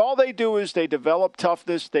 all they do is they develop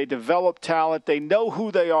toughness. They develop talent. They know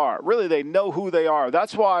who they are. Really, they know who they are.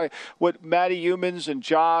 That's why what Matty Humans and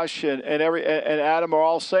Josh and Adam are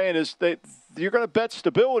all saying is you're going to bet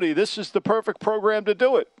stability. This is the perfect program to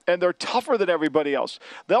do it. And they're tougher than everybody else.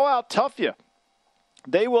 They'll out-tough you.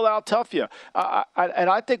 They will out-tough you. And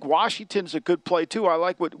I think Washington's a good play, too. I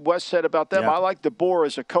like what Wes said about them. Yeah. I like DeBoer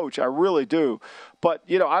as a coach. I really do. But,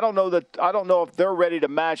 I don't know if they're ready to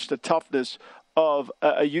match the toughness of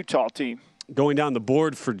a Utah team. Going down the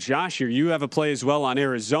board for Josh here, you have a play as well on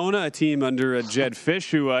Arizona, a team under Jed Fish,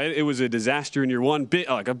 who it was a disaster in year one.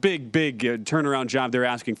 A big turnaround job they're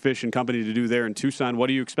asking Fish and company to do there in Tucson. What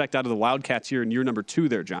do you expect out of the Wildcats here in year number 2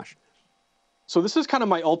 there, Josh? So this is kind of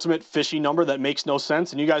my ultimate fishy number that makes no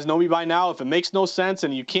sense. And you guys know me by now. If it makes no sense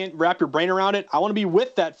and you can't wrap your brain around it, I want to be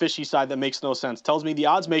with that fishy side that makes no sense. Tells me the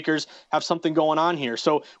odds makers have something going on here.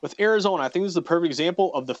 So with Arizona, I think this is the perfect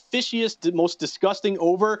example of the fishiest, most disgusting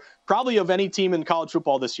over probably of any team in college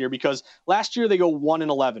football this year, because last year they go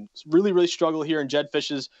 1-11. Really struggle here in Jed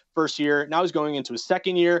Fish's first year. Now he's going into his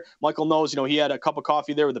second year. Michael knows, he had a cup of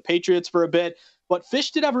coffee there with the Patriots for a bit. But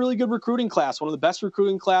Fish did have a really good recruiting class, one of the best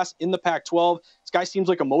recruiting class in the Pac-12. This guy seems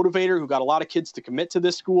like a motivator who got a lot of kids to commit to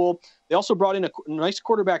this school. They also brought in a nice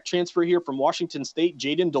quarterback transfer here from Washington State,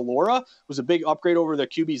 Jaden DeLora, who's a big upgrade over the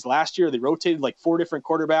QBs last year. They rotated like 4 different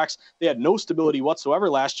quarterbacks. They had no stability whatsoever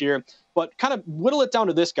last year. But kind of whittle it down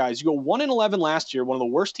to this, guys. You go 1-11 last year, one of the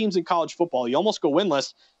worst teams in college football. You almost go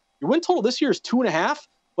winless. Your win total this year is 2.5,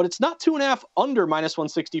 but it's not 2.5 under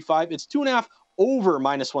 -165. It's 2.5 over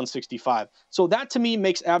 -165. So that to me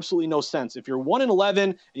makes absolutely no sense. If you're 1-11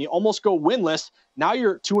 and you almost go winless, now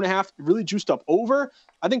you're 2.5 really juiced up over.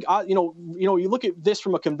 I think, you look at this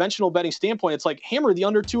from a conventional betting standpoint, it's like hammer the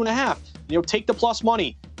under 2.5, take the plus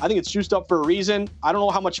money. I think it's juiced up for a reason. I don't know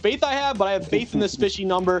how much faith I have, but I have faith in this fishy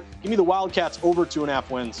number. Give me the Wildcats over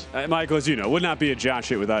 2.5 wins. Michael, as you know, would not be a Josh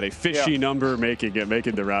hit without a fishy number making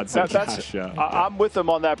the routes. I'm with them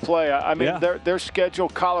on that play. I mean, their schedule,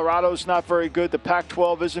 Colorado's not very good. The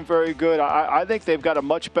Pac-12 isn't very good. I think they've got a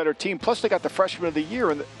much better team. Plus, they got the freshman of the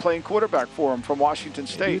year playing quarterback for them from Washington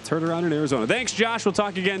State. It's heard around in Arizona. Thanks, Josh. We'll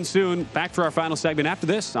talk again soon. Back for our final segment after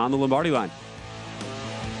this on the Lombardi Line.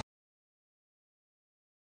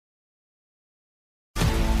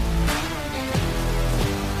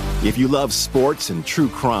 If you love sports and true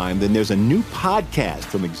crime, then there's a new podcast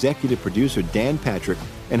from executive producer Dan Patrick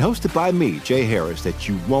and hosted by me, Jay Harris, that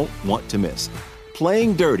you won't want to miss.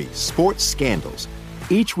 Playing Dirty: Sports Scandals.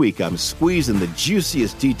 Each week, I'm squeezing the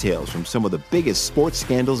juiciest details from some of the biggest sports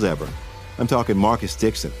scandals ever. I'm talking Marcus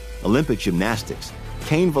Dixon, Olympic gymnastics,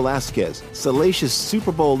 Cain Velasquez, salacious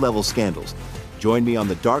Super Bowl-level scandals. Join me on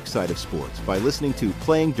the dark side of sports by listening to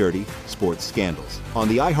Playing Dirty: Sports Scandals on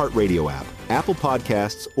the iHeartRadio app, Apple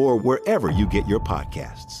Podcasts, or wherever you get your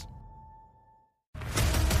podcasts.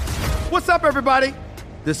 What's up, everybody?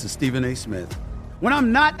 This is Stephen A. Smith. When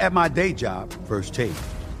I'm not at my day job, First Take,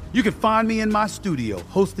 you can find me in my studio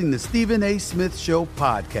hosting the Stephen A. Smith Show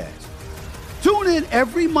podcast. Tune in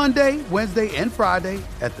every Monday, Wednesday, and Friday,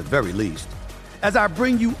 at the very least, as I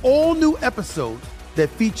bring you all new episodes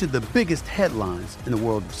that feature the biggest headlines in the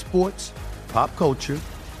world of sports, pop culture,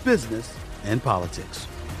 business, and politics.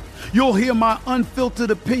 You'll hear my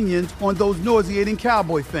unfiltered opinions on those nauseating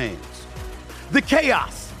Cowboy fans, the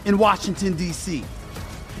chaos in Washington, D.C.,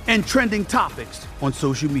 and trending topics on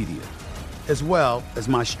social media, as well as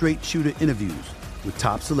my straight shooter interviews with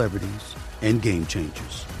top celebrities and game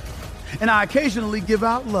changers. And I occasionally give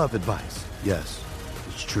out love advice. Yes,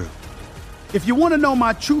 it's true. If you want to know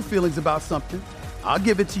my true feelings about something, I'll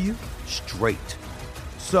give it to you straight.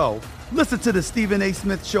 So listen to the Stephen A.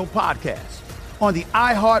 Smith Show podcast on the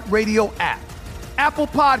iHeartRadio app, Apple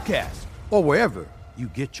Podcasts, or wherever you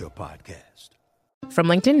get your podcasts. From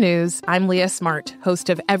LinkedIn News, I'm Leah Smart, host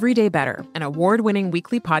of Everyday Better, an award-winning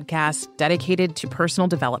weekly podcast dedicated to personal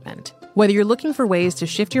development. Whether you're looking for ways to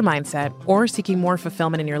shift your mindset or seeking more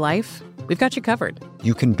fulfillment in your life, we've got you covered.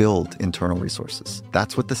 You can build internal resources.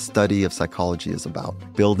 That's what the study of psychology is about,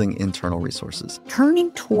 building internal resources.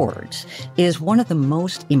 Turning towards is one of the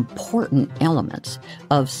most important elements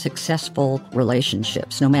of successful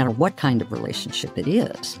relationships, no matter what kind of relationship it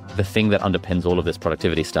is. The thing that underpins all of this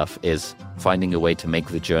productivity stuff is finding a way to make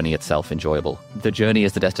the journey itself enjoyable. The journey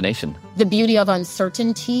is the destination. The beauty of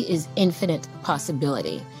uncertainty is infinite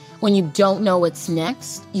possibility. When you don't know what's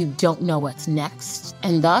next, you don't know what's next.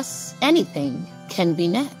 And thus, anything can be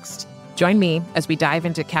next. Join me as we dive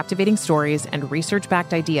into captivating stories and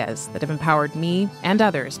research-backed ideas that have empowered me and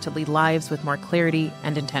others to lead lives with more clarity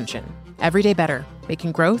and intention. Everyday Better,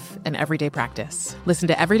 making growth an everyday practice. Listen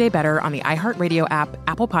to Everyday Better on the iHeartRadio app,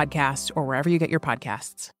 Apple Podcasts, or wherever you get your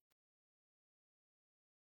podcasts.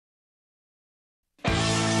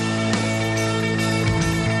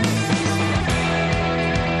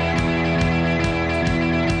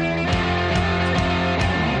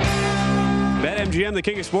 BetMGM, the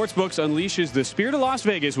king of sportsbooks, unleashes the spirit of Las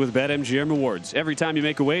Vegas with BetMGM Rewards. Every time you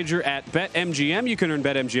make a wager at BetMGM, you can earn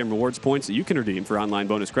BetMGM Rewards points that you can redeem for online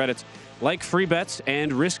bonus credits like free bets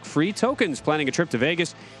and risk-free tokens. Planning a trip to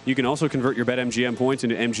Vegas, you can also convert your BetMGM points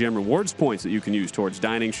into MGM Rewards points that you can use towards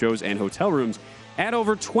dining, shows, and hotel rooms at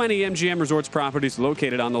over 20 MGM Resorts properties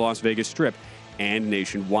located on the Las Vegas Strip and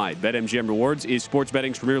nationwide. BetMGM Rewards is sports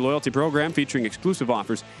betting's premier loyalty program featuring exclusive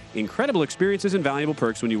offers, incredible experiences, and valuable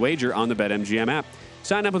perks when you wager on the BetMGM app.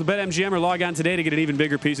 Sign up with BetMGM or log on today to get an even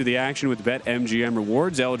bigger piece of the action with BetMGM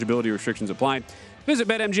Rewards. Eligibility restrictions apply. Visit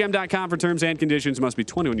BetMGM.com for terms and conditions. Must be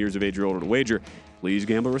 21 years of age or older to wager. Please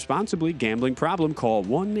gamble responsibly. Gambling problem? Call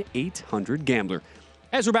 1-800-GAMBLER.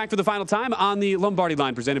 As we're back for the final time on the Lombardi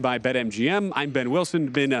line presented by BetMGM, I'm Ben Wilson.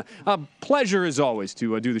 Been a pleasure, as always,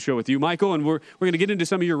 to do the show with you, Michael. And we're going to get into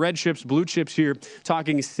some of your red chips, blue chips here,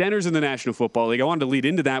 talking centers in the National Football League. I wanted to lead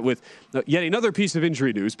into that with yet another piece of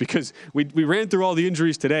injury news because we ran through all the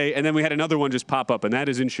injuries today, and then we had another one just pop up, and that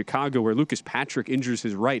is in Chicago where Lucas Patrick injures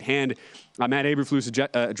his right hand. Matt Eberflus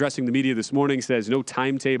addressing the media this morning says no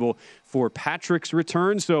timetable for Patrick's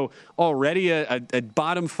return. So already a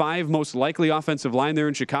bottom five most likely offensive line there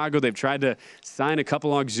in Chicago. They've tried to sign a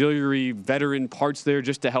couple auxiliary veteran parts there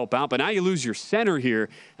just to help out. But now you lose your center here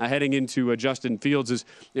heading into Justin Fields'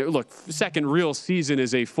 second real season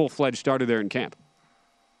as a full-fledged starter there in camp.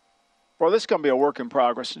 Well, this is going to be a work in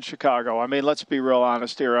progress in Chicago. I mean, let's be real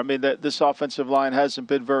honest here. I mean, this offensive line hasn't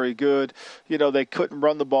been very good. You know, they couldn't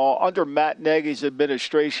run the ball. Under Matt Nagy's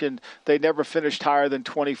administration, they never finished higher than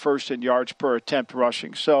 21st in yards per attempt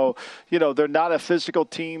rushing. So, you know, they're not a physical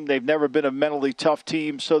team. They've never been a mentally tough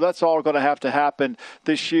team. So that's all going to have to happen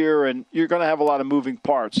this year, and you're going to have a lot of moving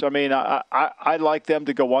parts. I mean, I like them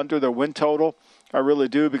to go under their win total. I really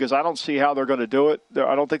do, because I don't see how they're going to do it.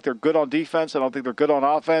 I don't think they're good on defense. I don't think they're good on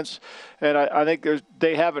offense. And I think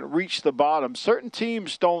they haven't reached the bottom. Certain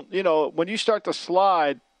teams don't, you know, when you start to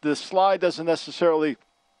slide, the slide doesn't necessarily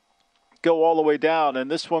go all the way down.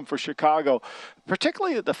 And this one for Chicago,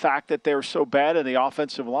 particularly the fact that they're so bad in the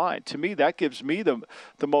offensive line, to me, that gives me the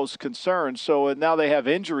most concern. So now they have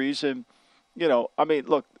injuries, and, you know, I mean,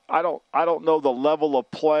 look, I don't know the level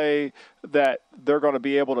of play that they're going to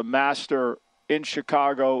be able to master in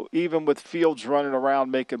Chicago, even with Fields running around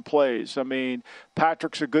making plays. I mean,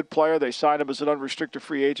 Patrick's a good player. They signed him as an unrestricted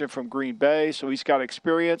free agent from Green Bay, so he's got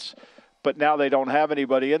experience. But now they don't have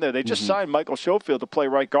anybody in there. They just signed Michael Schofield to play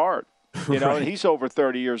right guard. You know, right. And he's over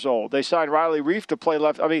 30 years old. They signed Riley Reif to play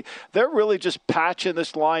left. I mean, they're really just patching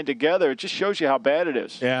this line together. It just shows you how bad it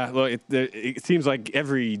is. Yeah, well, it seems like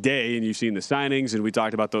every day, and you've seen the signings, and we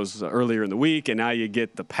talked about those earlier in the week, and now you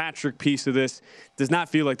get the Patrick piece of this. It does not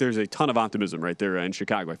feel like there's a ton of optimism right there in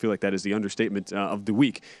Chicago. I feel like that is the understatement of the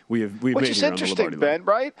week we've Which made is here interesting, on the Lombardi Ben,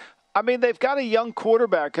 right? I mean, they've got a young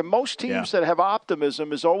quarterback, and most teams that have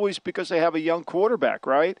optimism is always because they have a young quarterback,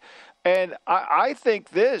 right? And I think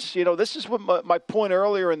this, you know, this is what my point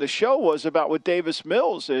earlier in the show was about with Davis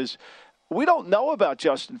Mills is we don't know about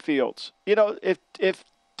Justin Fields. You know, if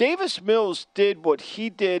Davis Mills did what he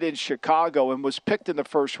did in Chicago and was picked in the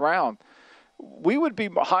first round, we would be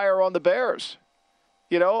higher on the Bears,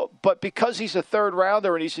 you know. But because he's a third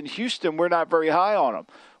rounder and he's in Houston, we're not very high on him.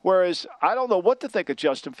 Whereas I don't know what to think of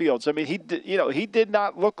Justin Fields. I mean, he did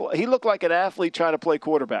not look – he looked like an athlete trying to play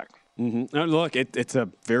quarterback. Mm-hmm. Look, it's a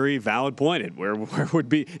very valid point. Where would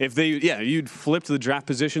be if you'd flipped the draft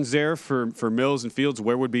positions there for Mills and Fields?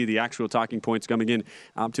 Where would be the actual talking points coming in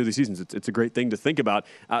to the seasons? It's a great thing to think about.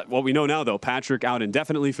 What we know now, though, Patrick out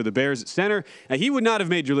indefinitely for the Bears at center. He would not have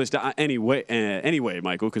made your list anyway,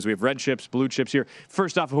 Michael, because we have red chips, blue chips here.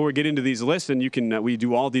 First off, before we get into these lists, and you can we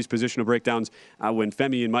do all these positional breakdowns when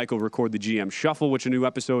Femi and Michael record the GM Shuffle, which a new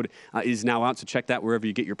episode is now out. So check that wherever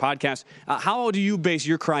you get your podcast. How do you base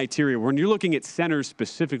your criteria when you're looking at centers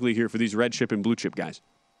specifically here for these red chip and blue chip guys?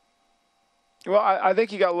 Well, I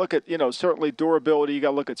think you got to look at, certainly durability. You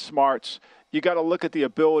got to look at smarts. You got to look at the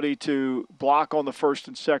ability to block on the first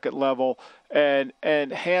and second level and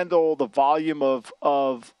handle the volume of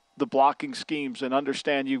the blocking schemes and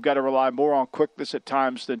understand you've got to rely more on quickness at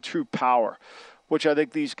times than true power, which I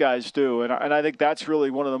think these guys do. And I think that's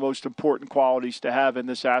really one of the most important qualities to have in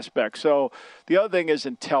this aspect. So the other thing is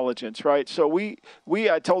intelligence, right? So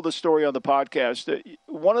I told the story on the podcast that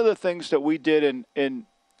one of the things that we did in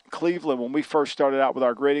Cleveland when we first started out with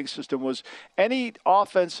our grading system was any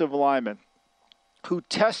offensive lineman who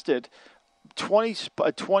tested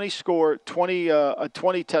a 20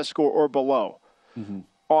 test score or below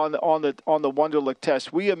on the Wonderlic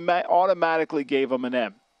test, we automatically gave them an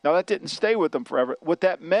M. Now, that didn't stay with them forever. What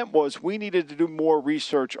that meant was we needed to do more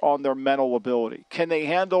research on their mental ability. Can they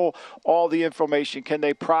handle all the information? Can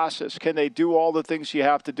they process? Can they do all the things you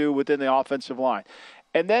have to do within the offensive line?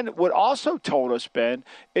 And then what also told us, Ben,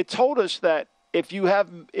 it told us that if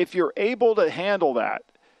you're able to handle that,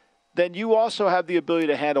 then you also have the ability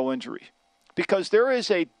to handle injury. Because there is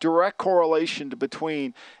a direct correlation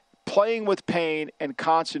between playing with pain and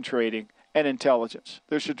concentrating and intelligence.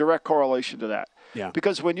 There's a direct correlation to that. Yeah.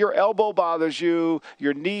 Because when your elbow bothers you,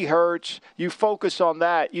 your knee hurts, you focus on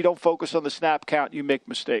that. You don't focus on the snap count. You make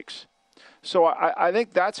mistakes. So I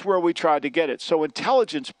think that's where we tried to get it. So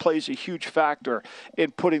intelligence plays a huge factor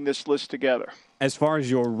in putting this list together. As far as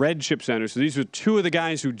your red chip centers, so these are two of the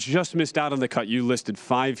guys who just missed out on the cut. You listed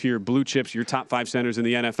 5 here, blue chips, your top 5 centers in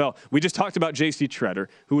the NFL. We just talked about J.C. Tretter,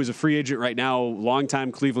 who is a free agent right now,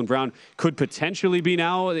 longtime Cleveland Brown, could potentially be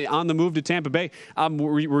now on the move to Tampa Bay.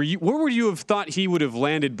 Where would you have thought he would have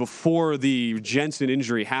landed before the Jensen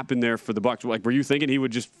injury happened there for the Bucs? Like, were you thinking he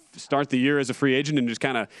would just start the year as a free agent and just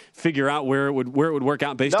kind of figure out where it would work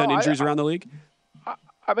out based on injuries around the league?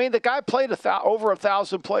 I mean, the guy played over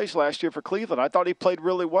 1,000 plays last year for Cleveland. I thought he played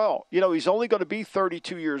really well. He's only going to be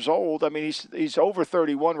 32 years old. I mean, he's over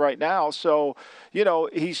 31 right now. So,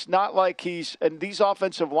 he's not like and these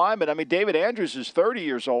offensive linemen, I mean, David Andrews is 30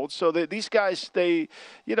 years old. So these guys, for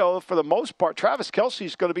the most part, Travis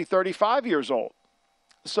Kelce's going to be 35 years old.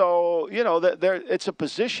 So, it's a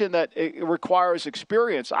position that it requires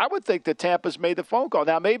experience. I would think that Tampa's made the phone call.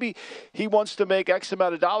 Now, maybe he wants to make X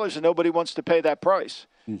amount of dollars and nobody wants to pay that price.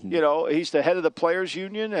 Mm-hmm. He's the head of the players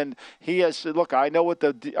union, and he has said, look, I know what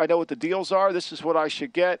the deals are. This is what I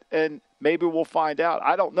should get, and maybe we'll find out.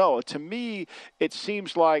 I don't know. To me, it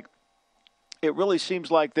really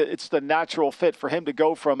seems like that it's the natural fit for him to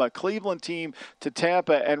go from a Cleveland team to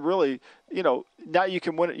Tampa and really, now you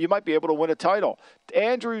can win. You might be able to win a title.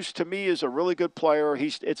 Andrews, to me, is a really good player.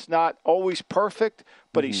 It's not always perfect,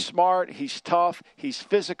 but he's smart. He's tough. He's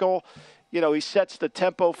physical. He sets the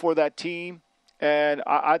tempo for that team, and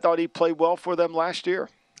I thought he played well for them last year.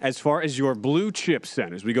 As far as your blue chip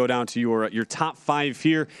centers, we go down to your top 5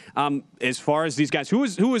 here. As far as these guys, who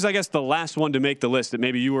was I guess the last one to make the list that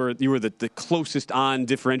maybe you were the closest on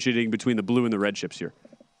differentiating between the blue and the red chips here?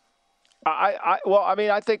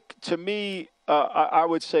 I think to me, I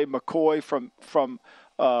would say McCoy from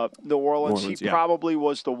New Orleans. He probably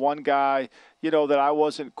was the one guy, that I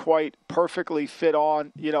wasn't quite perfectly fit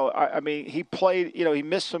on. He played, he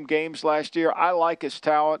missed some games last year. I like his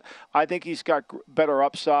talent. I think he's got better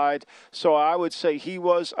upside. So I would say he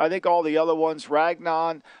was. I think all the other ones,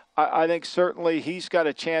 Ragnon, I think certainly he's got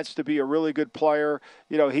a chance to be a really good player.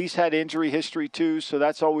 He's had injury history too, so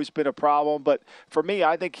that's always been a problem. But for me,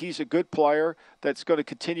 I think he's a good player that's going to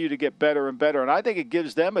continue to get better and better. And I think it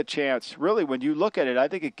gives them a chance, really, when you look at it, I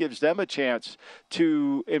think it gives them a chance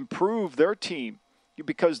to improve their team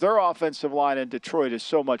because their offensive line in Detroit is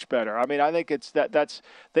so much better. I mean, I think it's that's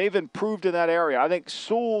they've improved in that area. I think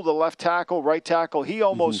Sewell, the left tackle, right tackle, he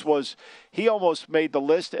almost made the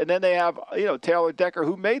list. And then they have, Taylor Decker,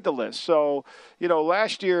 who made the list. So,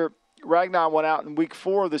 last year, Ragnon went out in week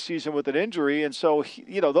 4 of the season with an injury. And so,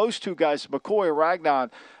 those two guys, McCoy and Ragnon,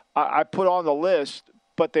 I put on the list,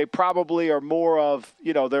 but they probably are more of,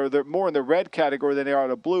 they're more in the red category than they are in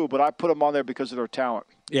the blue, but I put them on there because of their talent.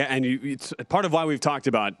 Yeah, and it's part of why we've talked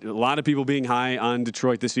about a lot of people being high on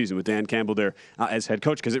Detroit this season with Dan Campbell there as head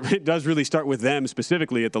coach, because it does really start with them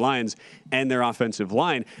specifically at the Lions and their offensive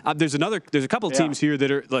line. There's a couple of teams here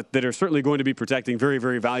that are certainly going to be protecting very,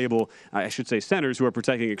 very valuable, I should say, centers who are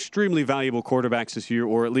protecting extremely valuable quarterbacks this year,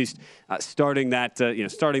 or at least starting that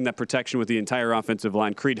protection with the entire offensive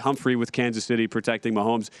line. Creed Humphrey with Kansas City protecting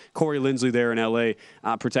Mahomes, Corey Linsley there in L.A.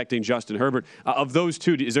 Protecting Justin Herbert. Of those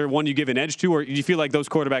two, is there one you give an edge to, or do you feel like those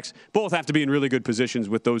quarterbacks both have to be in really good positions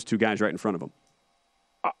with those two guys right in front of them?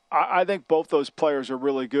 I think both those players are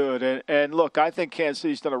really good. And look, I think Kansas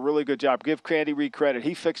City's done a really good job. Give Andy Reid credit.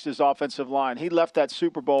 He fixed his offensive line. He left that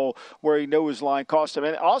Super Bowl where he knew his line cost him.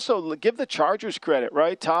 And also give the Chargers credit,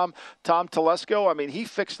 right? Tom Telesco, I mean, he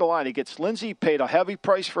fixed the line. He gets Lindsey, paid a heavy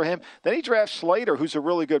price for him. Then he drafts Slater, who's a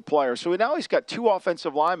really good player. So now he's got two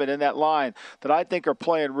offensive linemen in that line that I think are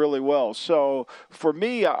playing really well. So for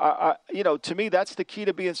me, to me, that's the key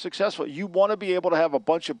to being successful. You want to be able to have a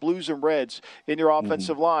bunch of blues and reds in your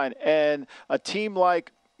offensive line. And a team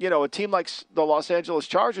like the Los Angeles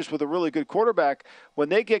Chargers with a really good quarterback, when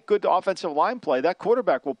they get good offensive line play, that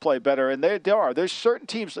quarterback will play better. And there's certain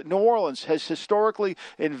teams like New Orleans has historically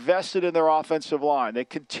invested in their offensive line. They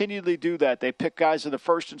continually do that. They pick guys in the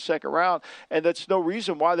first and second round, and that's no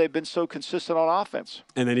reason why they've been so consistent on offense.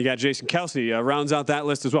 And then you got Jason Kelsey rounds out that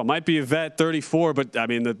list as well. Might be a vet, 34, but I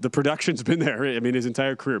mean the production's been there. I mean his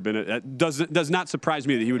entire career does not surprise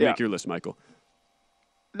me that he would make your list, Michael.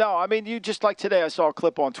 No, I mean, you just like today, I saw a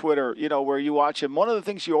clip on Twitter, where you watch him. One of the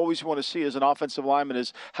things you always want to see as an offensive lineman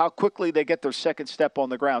is how quickly they get their second step on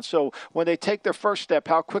the ground. So when they take their first step,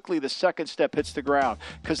 how quickly the second step hits the ground,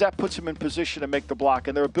 because that puts them in position to make the block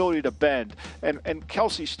and their ability to bend. And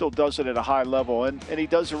Kelsey still does it at a high level, and he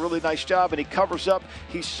does a really nice job, and he covers up.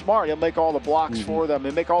 He's smart. He'll make all the blocks for them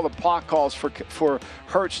and make all the block calls for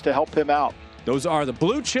Hurts to help him out. Those are the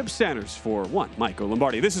blue chip centers for one, Michael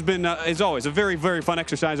Lombardi. This has been, as always, a very, very fun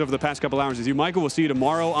exercise over the past couple hours with you, Michael. We'll see you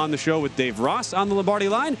tomorrow on the show with Dave Ross on the Lombardi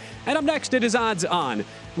line. And up next, it is Odds On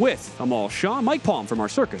with Amal Shaw, Mike Palm from our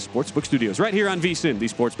Circus Sportsbook Studios right here on VSiN, the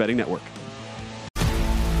Sports Betting Network.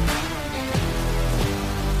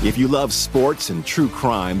 If you love sports and true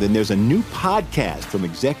crime, then there's a new podcast from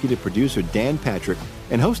executive producer Dan Patrick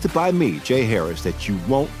and hosted by me, Jay Harris, that you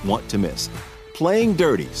won't want to miss. Playing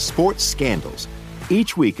Dirty: Sports Scandals.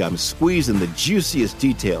 Each week, I'm squeezing the juiciest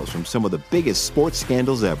details from some of the biggest sports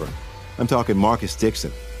scandals ever. I'm talking Marcus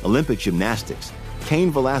Dixon, Olympic gymnastics, Cain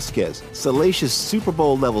Velasquez, salacious Super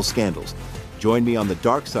Bowl-level scandals. Join me on the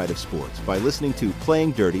dark side of sports by listening to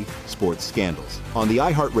Playing Dirty: Sports Scandals on the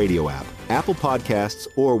iHeartRadio app, Apple Podcasts,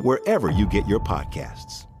 or wherever you get your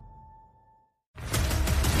podcasts.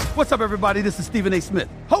 What's up, everybody? This is Stephen A. Smith,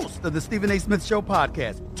 host of the Stephen A. Smith Show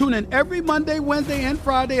podcast. Tune in every Monday, Wednesday, and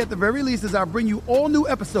Friday at the very least as I bring you all new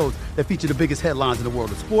episodes that feature the biggest headlines in the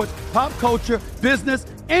world of sports, pop culture, business,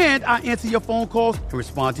 and I answer your phone calls and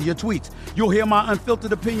respond to your tweets. You'll hear my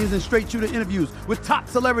unfiltered opinions and straight-shooter interviews with top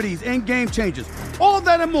celebrities and game changers. All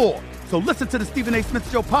that and more. So listen to the Stephen A.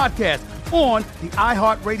 Smith Show podcast on the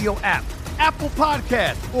iHeartRadio app, Apple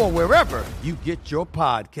Podcasts, or wherever you get your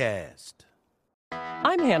podcast.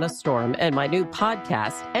 I'm Hannah Storm, and my new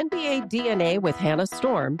podcast, NBA DNA with Hannah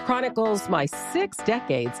Storm, chronicles my 6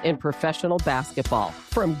 decades in professional basketball.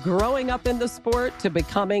 From growing up in the sport to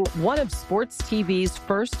becoming one of sports TV's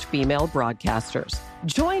first female broadcasters.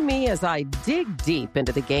 Join me as I dig deep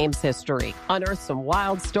into the game's history, unearth some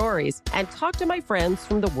wild stories, and talk to my friends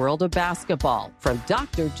from the world of basketball, from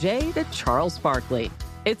Dr. J to Charles Barkley.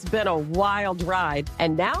 It's been a wild ride,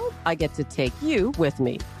 and now I get to take you with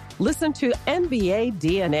me. Listen to NBA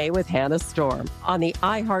DNA with Hannah Storm on the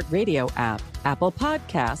iHeartRadio app, Apple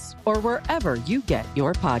Podcasts, or wherever you get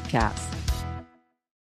your podcasts.